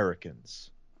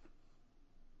Americans.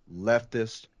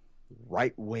 Leftist,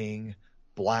 right-wing,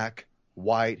 black,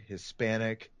 white,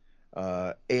 Hispanic,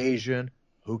 Asian,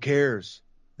 who cares?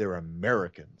 They're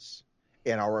Americans.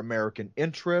 And our American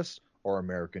interests, our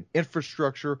American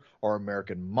infrastructure, our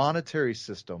American monetary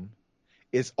system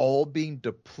is all being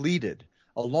depleted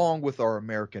along with our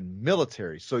American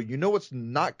military. So you know what's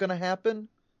not going to happen?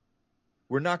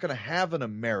 We're not going to have an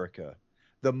America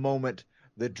the moment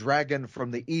the dragon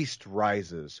from the east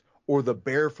rises or the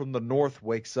bear from the north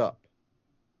wakes up.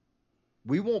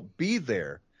 We won't be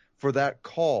there for that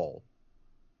call.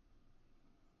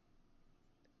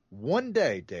 One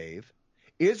day, Dave,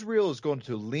 Israel is going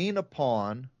to lean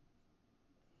upon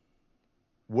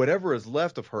whatever is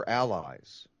left of her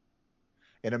allies,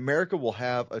 and America will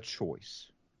have a choice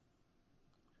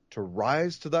to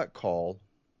rise to that call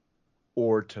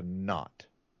or to not.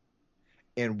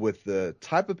 And with the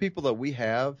type of people that we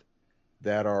have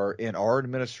that are in our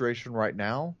administration right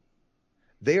now,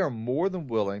 they are more than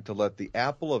willing to let the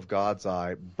apple of God's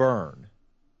eye burn.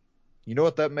 You know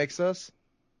what that makes us?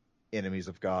 Enemies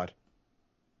of God.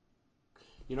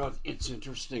 You know, it's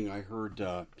interesting. I heard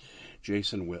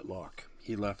Jason Whitlock.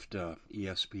 He left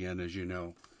ESPN, as you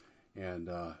know, and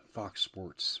Fox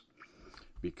Sports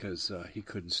because he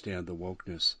couldn't stand the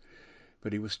wokeness.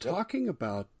 But he was talking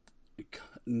about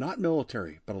not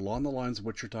military, but along the lines of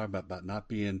what you're talking about not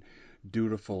being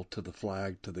dutiful to the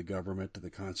flag, to the government, to the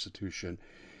Constitution.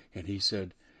 And he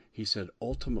said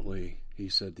ultimately, he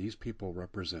said these people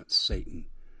represent Satan.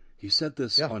 He said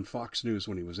this on Fox News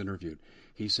when he was interviewed.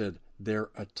 He said they're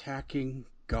attacking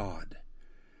God.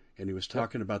 And he was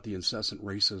talking about the incessant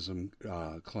racism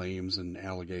claims and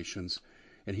allegations.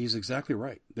 And he's exactly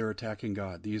right. They're attacking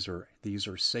God. These are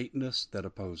Satanists that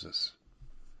oppose us.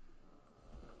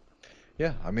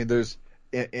 Yeah, I mean,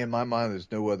 in my mind,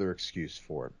 there's no other excuse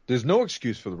for it. There's no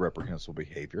excuse for the reprehensible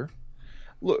behavior.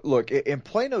 Look, in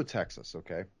Plano, Texas,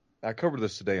 okay? I covered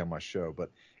this today on my show,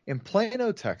 but in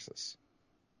Plano, Texas,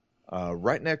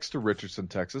 right next to Richardson,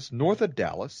 Texas, north of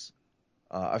Dallas,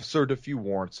 I've served a few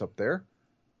warrants up there.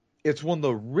 It's one of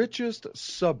the richest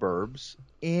suburbs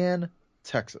in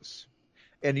Texas.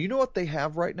 And you know what they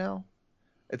have right now?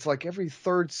 It's like every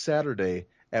third Saturday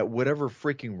at whatever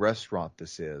freaking restaurant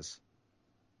this is,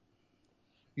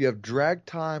 you have drag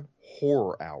time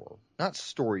horror hour, not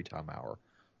story time hour,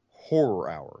 horror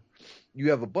hour.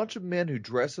 You have a bunch of men who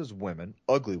dress as women,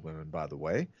 ugly women, by the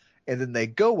way, and then they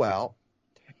go out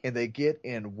and they get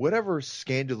in whatever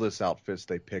scandalous outfits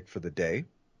they pick for the day,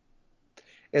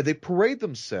 and they parade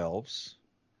themselves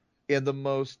in the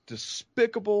most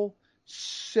despicable,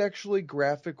 sexually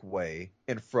graphic way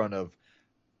in front of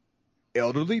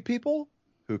elderly people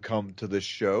who come to this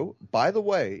show. By the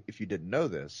way, if you didn't know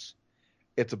this,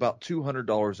 it's about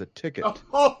 $200 a ticket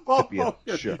to be at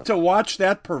the show. To watch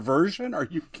that perversion? Are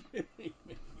you kidding me?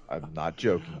 I'm not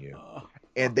joking you.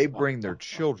 And they bring their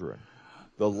children.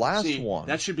 The last one.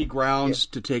 That should be grounds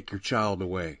to take your child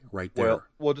away right there.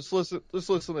 Well, just listen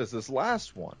to this. This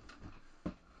last one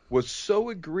was so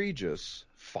egregious,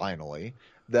 finally,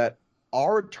 that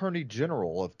our Attorney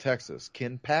General of Texas,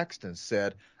 Ken Paxton,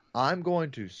 said, I'm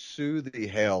going to sue the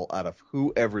hell out of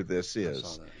whoever this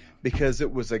is. Because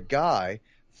it was a guy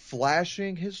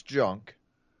flashing his junk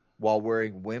while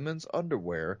wearing women's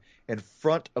underwear in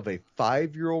front of a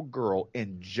 5-year-old girl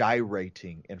and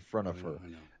gyrating in front of her.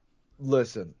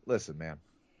 Listen, man.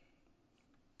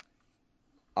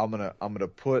 I'm gonna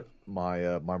put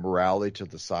my my morality to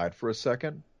the side for a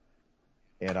second,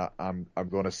 and I'm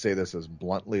going to say this as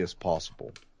bluntly as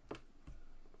possible.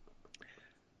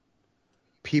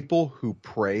 People who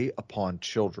prey upon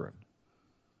children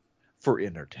for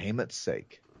entertainment's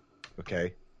sake,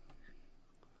 okay,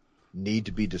 need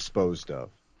to be disposed of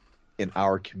in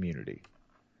our community.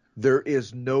 There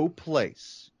is no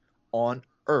place on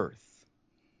earth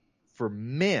for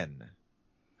men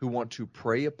who want to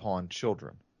prey upon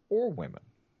children or women.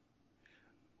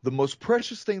 The most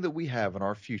precious thing that we have in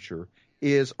our future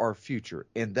is our future,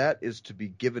 and that is to be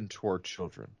given to our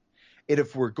children. And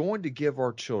if we're going to give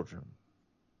our children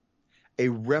a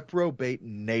reprobate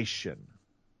nation,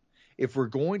 if we're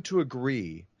going to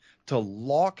agree to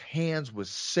lock hands with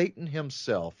Satan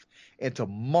himself and to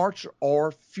march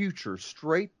our future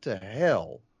straight to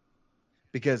hell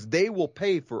because they will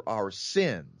pay for our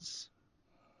sins,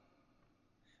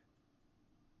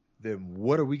 then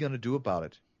what are we going to do about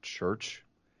it, church?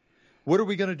 What are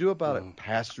we going to do about it,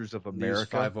 pastors of America?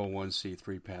 These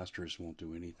 501c3 pastors won't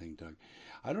do anything, Doug.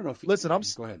 I don't know if you... Listen,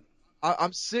 go ahead.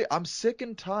 I'm sick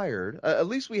and tired. At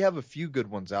least we have a few good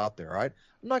ones out there, right?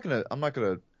 I'm not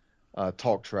gonna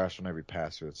talk trash on every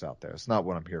pastor that's out there. It's not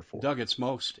what I'm here for. Doug, it's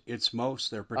most.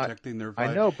 They're protecting their vibe.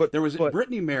 I know, but there was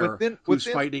Brittany Mayer who's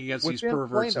fighting against these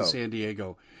perverts Plano. in San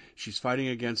Diego. She's fighting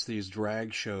against these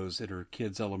drag shows at her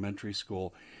kids' elementary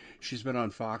school. She's been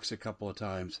on Fox a couple of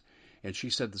times, and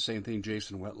she said the same thing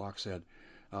Jason Whitlock said.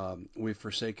 We've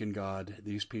forsaken God.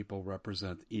 These people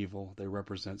represent evil. They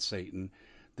represent Satan.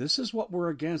 This is what we're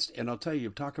against. And I'll tell you,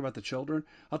 talk about the children,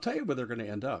 I'll tell you where they're going to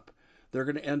end up. They're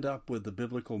going to end up with the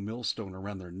biblical millstone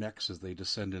around their necks as they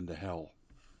descend into hell.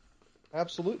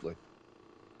 Absolutely.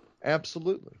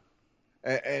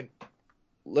 And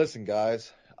listen,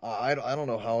 guys, I don't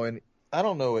know I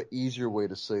don't know an easier way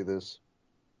to say this.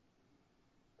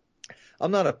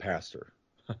 I'm not a pastor.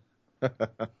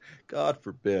 God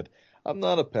forbid. I'm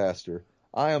not a pastor.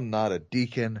 I am not a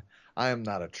deacon. I am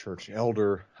not a church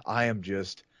elder. I am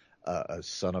just a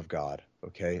son of God,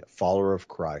 okay? A follower of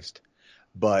Christ.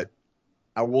 But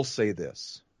I will say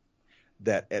this,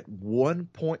 that at one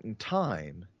point in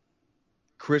time,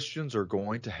 Christians are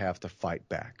going to have to fight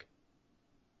back.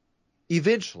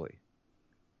 Eventually.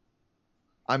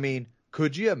 I mean,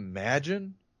 could you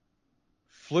imagine?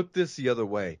 Flip this the other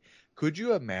way. Could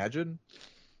you imagine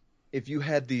if you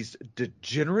had these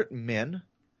degenerate men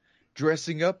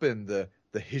dressing up in the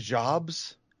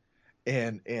hijabs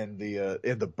and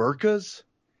the burqas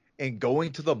and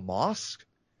going to the mosque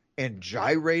and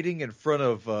gyrating in front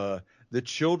of the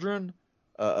children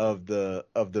of the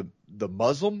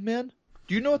Muslim men?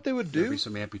 Do you know what they would There'd be do?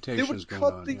 some They amputations would going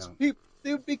cut on. these Yeah. people.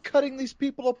 They would be cutting these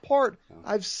people apart. Yeah.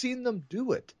 I've seen them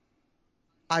do it.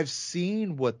 I've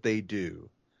seen what they do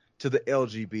to the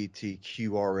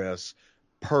LGBTQRS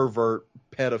pervert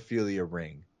pedophilia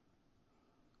ring.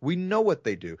 We know what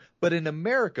they do. But in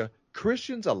America,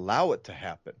 Christians allow it to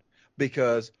happen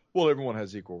because, well, everyone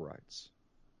has equal rights.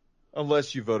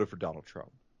 Unless you voted for Donald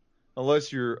Trump.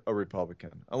 Unless you're a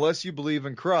Republican. Unless you believe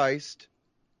in Christ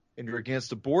and you're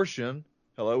against abortion.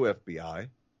 Hello, FBI.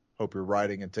 Hope you're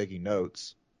writing and taking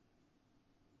notes.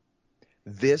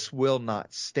 This will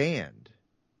not stand.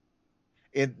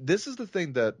 And this is the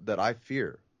thing that I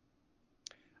fear.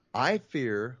 I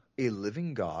fear a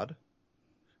living God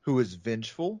who is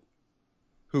vengeful,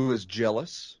 who is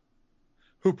jealous,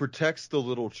 who protects the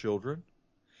little children,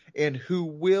 and who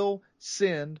will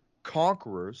send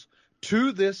conquerors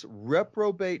to this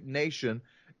reprobate nation,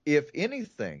 if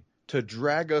anything, to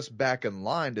drag us back in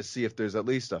line to see if there's at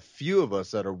least a few of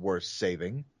us that are worth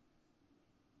saving.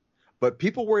 But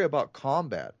people worry about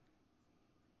combat.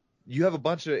 You have a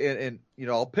bunch of, and you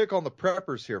know, I'll pick on the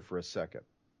preppers here for a second,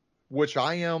 which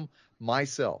I am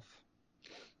myself.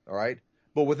 All right.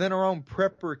 But within our own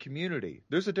prepper community,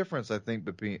 there's a difference, I think,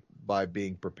 by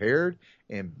being prepared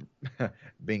and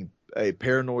being a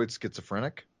paranoid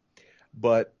schizophrenic.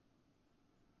 But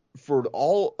for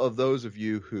all of those of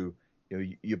you who, you know,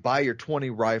 you buy your 20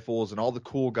 rifles and all the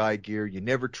cool guy gear, you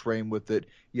never train with it,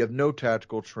 you have no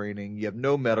tactical training, you have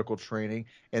no medical training,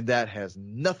 and that has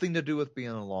nothing to do with being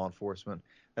in law enforcement.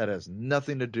 That has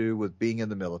nothing to do with being in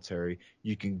the military.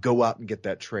 You can go out and get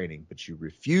that training, but you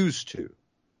refuse to.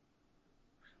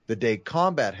 The day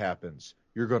combat happens,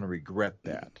 you're going to regret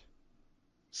that.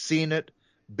 Seen it,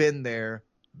 been there,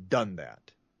 done that.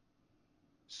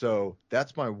 So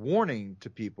that's my warning to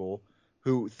people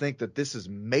who think that this is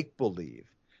make-believe,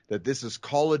 that this is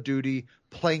Call of Duty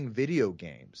playing video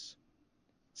games.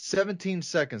 17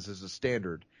 seconds is the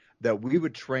standard that we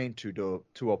would train to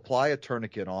apply a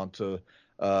tourniquet onto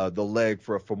the leg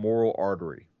for a femoral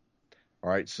artery. All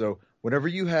right, so whenever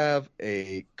you have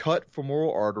a cut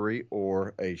femoral artery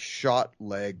or a shot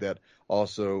leg that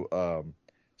also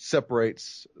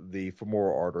separates the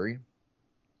femoral artery,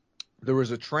 there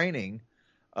was a training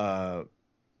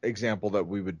example that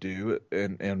we would do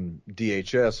in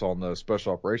DHS on the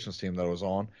special operations team that I was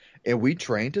on, and we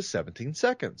trained to 17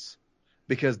 seconds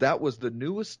because that was the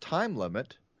newest time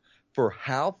limit for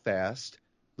how fast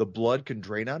the blood can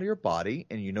drain out of your body,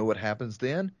 and you know what happens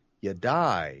then? You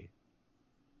die.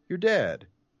 You're dead.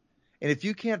 And if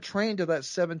you can't train to that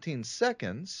 17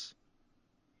 seconds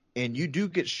and you do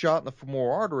get shot in the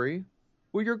femoral artery,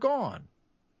 well, you're gone.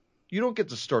 You don't get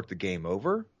to start the game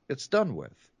over. It's done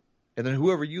with. And then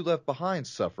whoever you left behind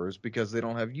suffers because they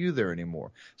don't have you there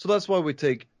anymore. So that's why we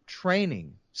take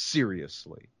training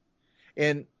seriously.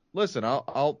 And listen, I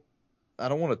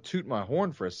don't want to toot my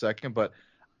horn for a second, but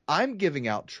I'm giving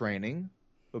out training.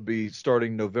 It'll be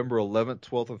starting November 11th,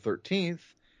 12th, and 13th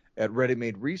at Ready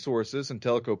Made Resources in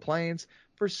Tellico Plains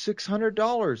for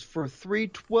 $600 for 3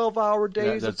 12-hour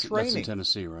days of training. That's in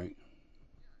Tennessee, right?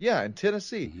 Yeah, in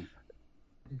Tennessee.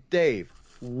 Mm-hmm. Dave,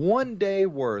 1 day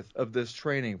worth of this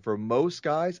training for most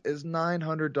guys is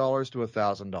 $900 to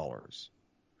 $1,000.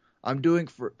 I'm doing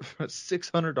for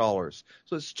 $600.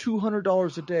 So it's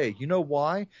 $200 a day. You know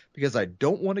why? Because I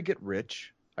don't want to get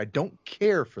rich. I don't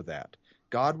care for that.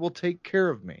 God will take care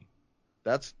of me.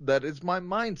 That is my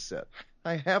mindset.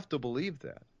 I have to believe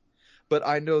that. But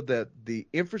I know that the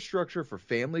infrastructure for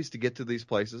families to get to these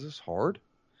places is hard.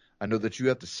 I know that you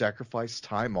have to sacrifice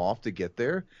time off to get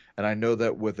there. And I know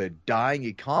that with a dying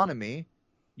economy,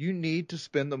 you need to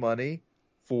spend the money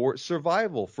for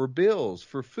survival, for bills,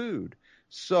 for food.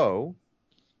 So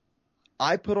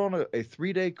I put on a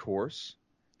 3-day course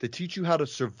They teach you how to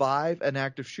survive an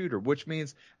active shooter, which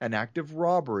means an active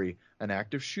robbery, an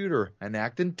active shooter, an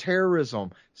act in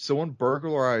terrorism, someone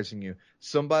burglarizing you,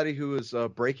 somebody who is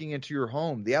breaking into your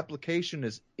home. The application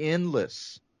is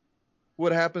endless.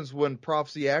 What happens when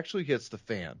prophecy actually hits the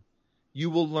fan?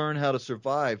 You will learn how to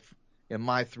survive in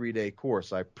my 3-day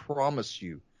course. I promise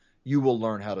you, you will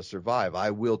learn how to survive.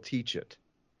 I will teach it.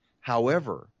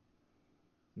 However,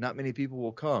 not many people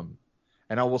will come.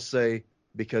 And I will say,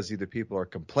 because either people are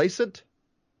complacent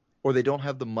or they don't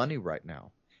have the money right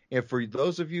now. And for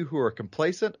those of you who are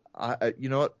complacent, you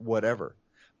know what, whatever.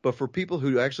 But for people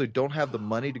who actually don't have the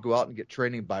money to go out and get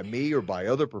training by me or by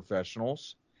other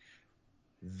professionals,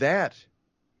 that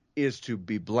is to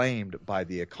be blamed by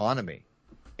the economy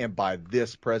and by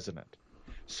this president.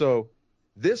 So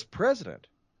this president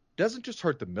doesn't just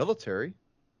hurt the military.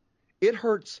 It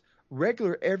hurts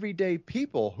regular everyday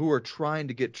people who are trying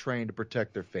to get trained to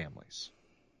protect their families.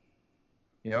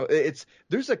 You know,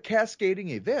 there's a cascading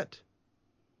event.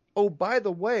 Oh, by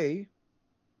the way,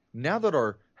 now that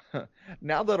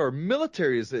our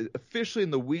military is officially in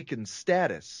the weakened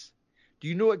status, do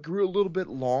you know it grew a little bit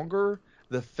longer?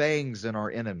 The fangs in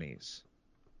our enemies.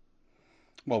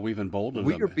 Well, we've emboldened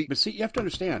them. But see, you have to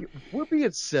understand, we're being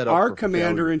set up. Our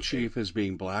commander-in-chief is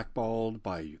being blackballed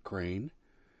by Ukraine.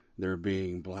 They're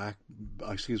being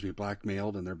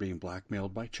blackmailed, and they're being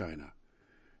blackmailed by China.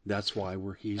 That's why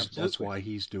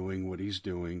he's doing what he's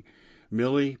doing.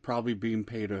 Milley probably being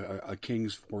paid a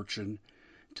king's fortune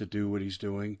to do what he's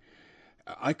doing.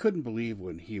 I couldn't believe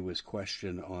when he was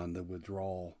questioned on the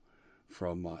withdrawal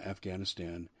from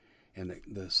Afghanistan, and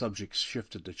the subject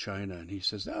shifted to China, and he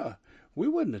says, we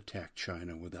wouldn't attack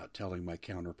China without telling my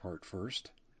counterpart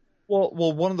first. Well,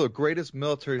 one of the greatest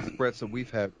military threats that we've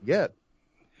had yet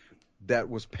that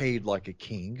was paid like a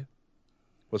king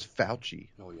was Fauci.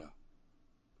 Oh, yeah.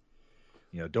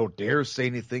 You know, don't dare say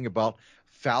anything about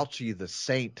Fauci the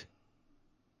saint.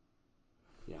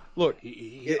 Yeah. Look,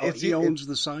 he owns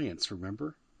the science,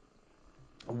 remember?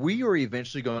 We are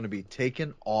eventually going to be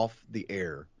taken off the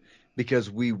air because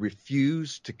we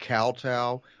refuse to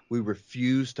kowtow, we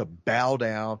refuse to bow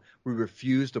down, we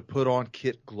refuse to put on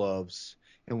kit gloves,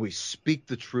 and we speak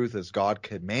the truth as God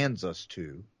commands us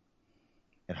to.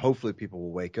 And hopefully people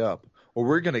will wake up. Or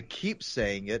we're going to keep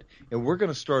saying it, and we're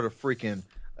going to start a freaking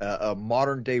a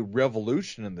modern-day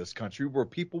revolution in this country where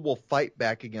people will fight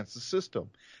back against the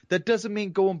system. That doesn't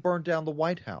mean go and burn down the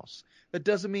White House. That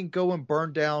doesn't mean go and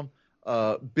burn down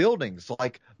buildings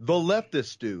like the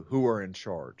leftists do who are in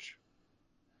charge.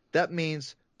 That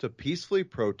means to peacefully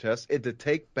protest and to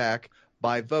take back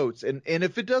by votes. And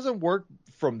if it doesn't work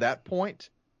from that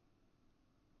point,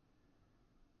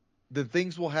 then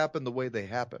things will happen the way they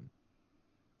happen,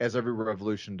 as every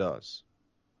revolution does.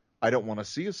 I don't want to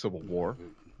see a civil war,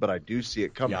 but I do see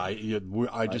it coming. Yeah,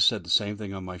 I just said the same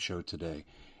thing on my show today.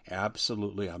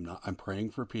 Absolutely, I'm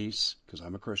praying for peace because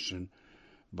I'm a Christian,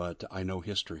 but I know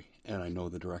history and I know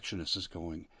the direction this is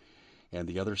going. And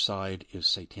the other side is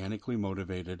satanically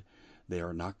motivated. They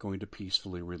are not going to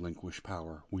peacefully relinquish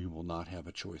power. We will not have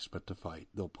a choice but to fight.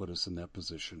 They'll put us in that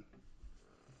position.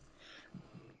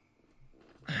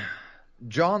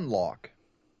 John Locke,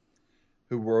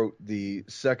 who wrote the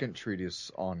second treatise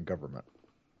on government,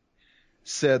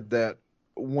 said that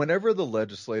whenever the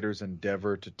legislators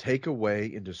endeavor to take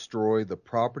away and destroy the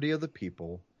property of the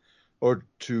people, or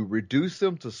to reduce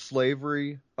them to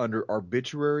slavery under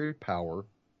arbitrary power,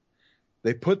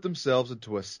 they put themselves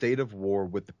into a state of war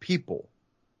with the people.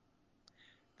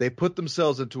 They put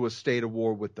themselves into a state of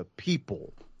war with the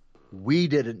people. We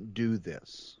didn't do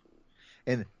this.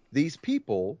 And these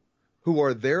people, who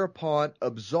are thereupon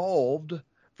absolved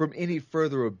from any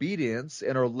further obedience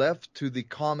and are left to the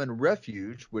common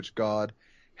refuge which God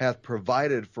hath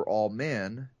provided for all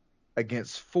men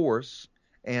against force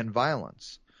and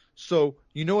violence. So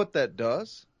you know what that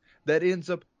does? That ends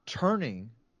up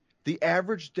turning the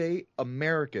average day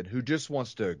American who just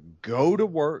wants to go to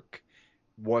work,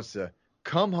 wants to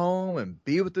come home and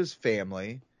be with his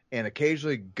family, and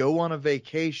occasionally go on a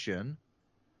vacation.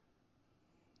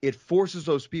 It forces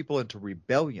those people into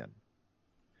rebellion.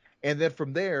 And then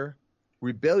from there,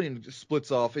 rebellion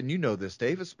splits off, and you know this,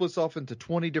 Dave, it splits off into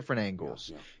 20 different angles.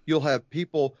 Yeah. You'll have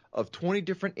people of 20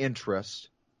 different interests,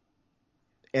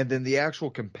 and then the actual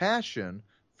compassion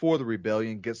for the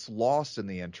rebellion gets lost in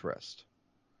the interest.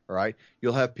 All right?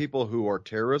 You'll have people who are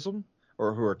terrorism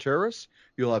or who are terrorists.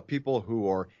 You'll have people who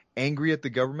are angry at the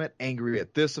government, angry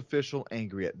at this official,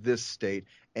 angry at this state,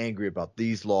 angry about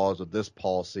these laws or this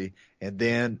policy, and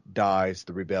then dies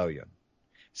the rebellion.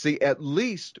 See, at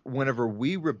least whenever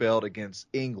we rebelled against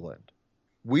England,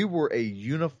 we were a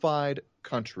unified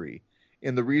country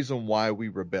in the reason why we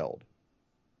rebelled.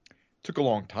 Took a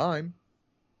long time.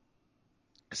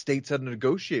 States had to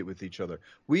negotiate with each other.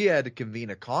 We had to convene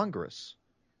a Congress,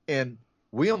 and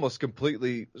we almost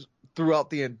completely threw out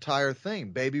the entire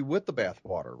thing, baby, with the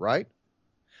bathwater, right?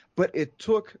 But it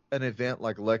took an event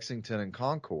like Lexington and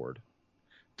Concord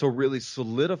to really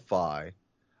solidify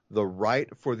the right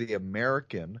for the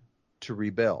American to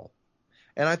rebel.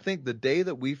 And I think the day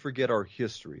that we forget our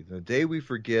history, the day we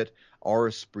forget our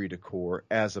esprit de corps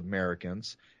as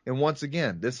Americans, and once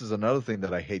again, this is another thing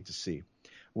that I hate to see.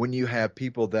 When you have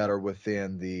people that are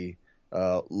within the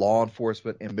law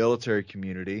enforcement and military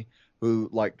community who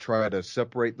like try to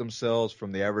separate themselves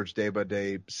from the average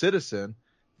day-by-day citizen,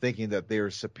 thinking that they are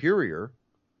superior,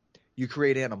 you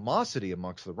create animosity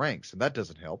amongst the ranks, and that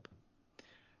doesn't help.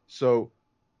 So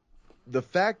the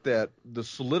fact that the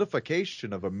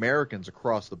solidification of Americans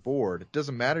across the board, it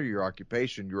doesn't matter your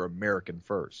occupation, you're American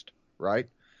first, right?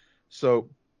 So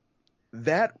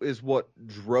that is what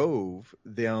drove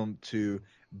them to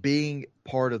being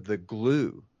part of the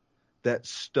glue that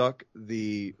stuck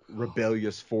the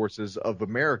rebellious forces of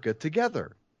America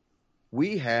together.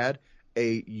 We had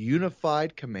a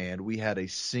unified command. We had a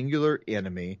singular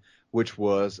enemy, which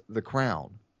was the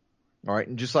crown. All right.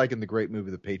 And just like in the great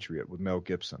movie, The Patriot with Mel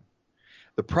Gibson.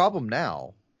 The problem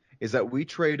now is that we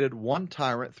traded one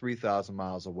tyrant 3,000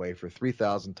 miles away for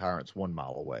 3,000 tyrants 1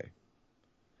 mile away.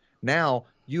 Now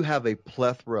you have a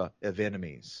plethora of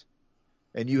enemies,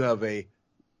 and you have a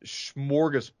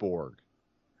smorgasbord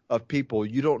of people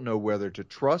you don't know whether to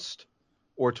trust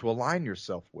or to align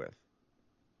yourself with.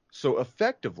 So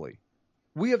effectively,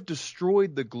 we have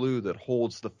destroyed the glue that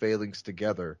holds the phalanx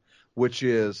together, which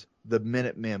is the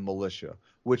Minutemen militia,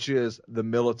 which is the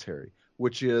military,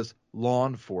 which is law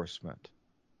enforcement.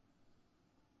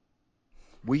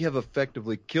 We have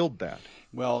effectively killed that.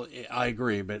 Well, I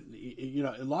agree, but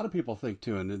a lot of people think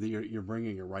too, and you're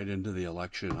bringing it right into the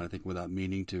election, I think, without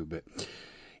meaning to, but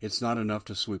it's not enough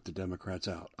to sweep the Democrats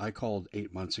out. I called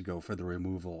 8 months ago for the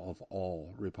removal of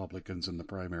all Republicans in the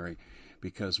primary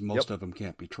because most of them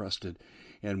can't be trusted.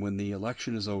 And when the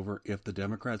election is over, if the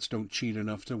Democrats don't cheat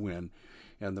enough to win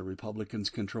and the Republicans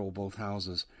control both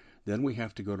houses, then we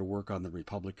have to go to work on the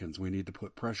Republicans. We need to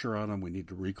put pressure on them. We need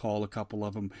to recall a couple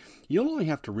of them. You'll only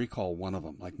have to recall one of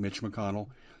them, like Mitch McConnell.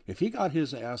 If he got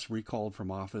his ass recalled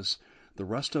from office, the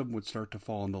rest of them would start to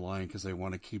fall in the line because they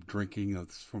want to keep drinking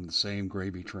from the same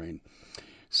gravy train.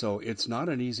 So it's not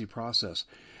an easy process.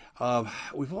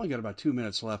 We've only got about 2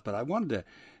 minutes left, but I wanted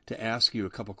to ask you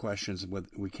a couple questions.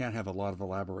 We can't have a lot of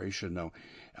elaboration, though.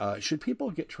 Should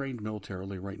people get trained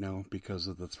militarily right now because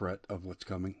of the threat of what's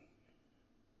coming?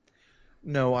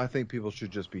 No, I think people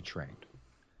should just be trained.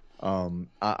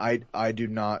 I do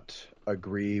not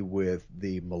agree with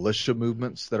the militia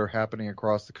movements that are happening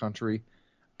across the country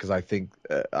because I think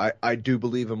I do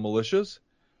believe in militias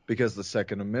because the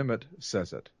Second Amendment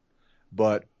says it.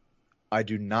 But I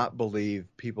do not believe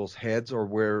people's heads are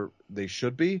where they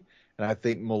should be. And I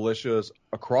think militias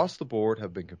across the board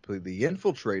have been completely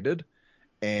infiltrated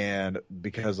and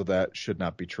because of that should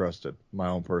not be trusted. My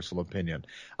own personal opinion.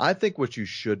 I think what you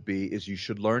should be is you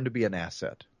should learn to be an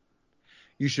asset.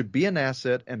 You should be an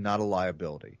asset and not a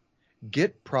liability.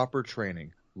 Get proper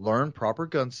training. Learn proper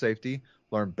gun safety.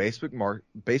 Learn basic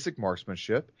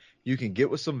marksmanship. You can get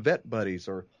with some vet buddies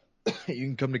or you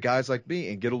can come to guys like me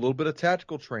and get a little bit of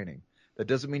tactical training. That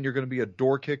doesn't mean you're going to be a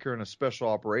door kicker and a special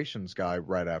operations guy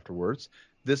right afterwards.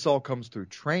 This all comes through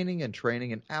training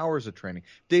and hours of training.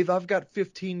 Dave, I've got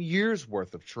 15 years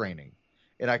worth of training.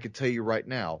 And I can tell you right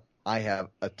now, I have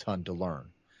a ton to learn.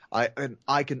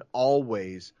 I can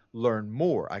always learn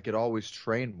more. I could always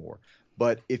train more.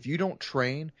 But if you don't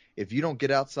train, if you don't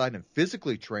get outside and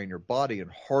physically train your body and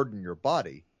harden your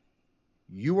body,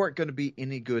 you aren't going to be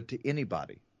any good to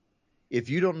anybody. If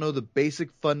you don't know the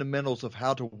basic fundamentals of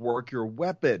how to work your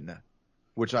weapon,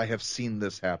 which I have seen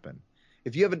this happen,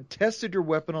 if you haven't tested your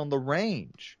weapon on the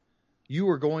range, you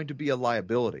are going to be a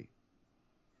liability.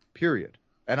 Period.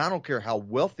 And I don't care how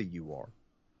wealthy you are.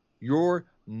 Your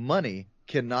money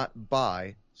cannot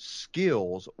buy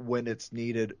skills when it's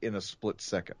needed in a split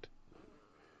second.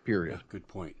 Period. Yeah, good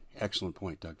point. Excellent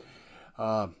point, Doug.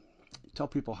 Tell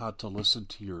people how to listen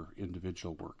to your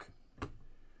individual work.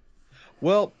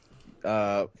 Well,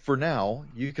 for now,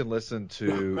 you can listen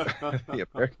to the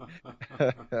American.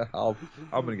 I'm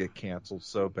going to get canceled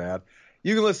so bad.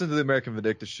 You can listen to the American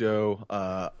Vindicta Show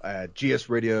at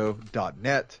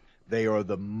gsradio.net. They are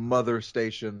the mother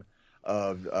station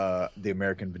of the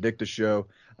American Vindicta Show.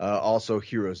 Also,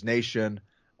 Heroes Nation.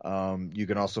 You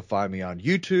can also find me on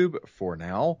YouTube for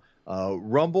now.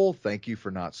 Rumble, thank you for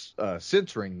not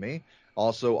censoring me.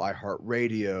 Also,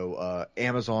 iHeartRadio,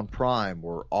 Amazon Prime,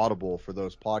 or Audible for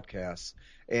those podcasts.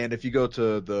 And if you go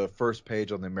to the first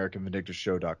page on the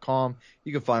AmericanVindictorShow.com,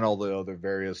 you can find all the other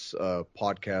various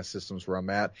podcast systems where I'm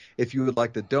at. If you would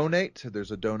like to donate,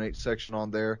 there's a donate section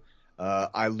on there.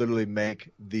 I literally make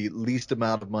the least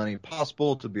amount of money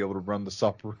possible to be able to run this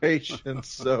operation.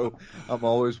 So I'm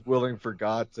always willing for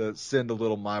God to send a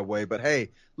little my way. But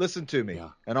hey, listen to me. Yeah.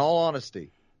 In all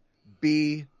honesty,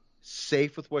 be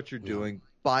safe with what you're Yeah. doing.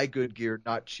 Buy good gear,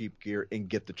 not cheap gear, and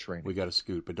get the training. We got to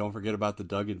scoot. But don't forget about the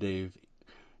Doug and Dave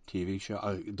TV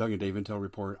show, Doug and Dave Intel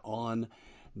Report on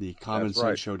the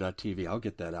CommonSenseShow.tv. I'll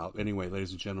get that out. Anyway, ladies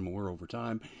and gentlemen, we're over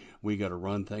time. We got to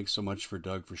run. Thanks so much for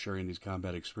Doug for sharing these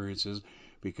combat experiences,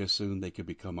 because soon they could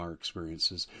become our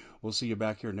experiences. We'll see you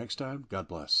back here next time. God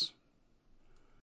bless.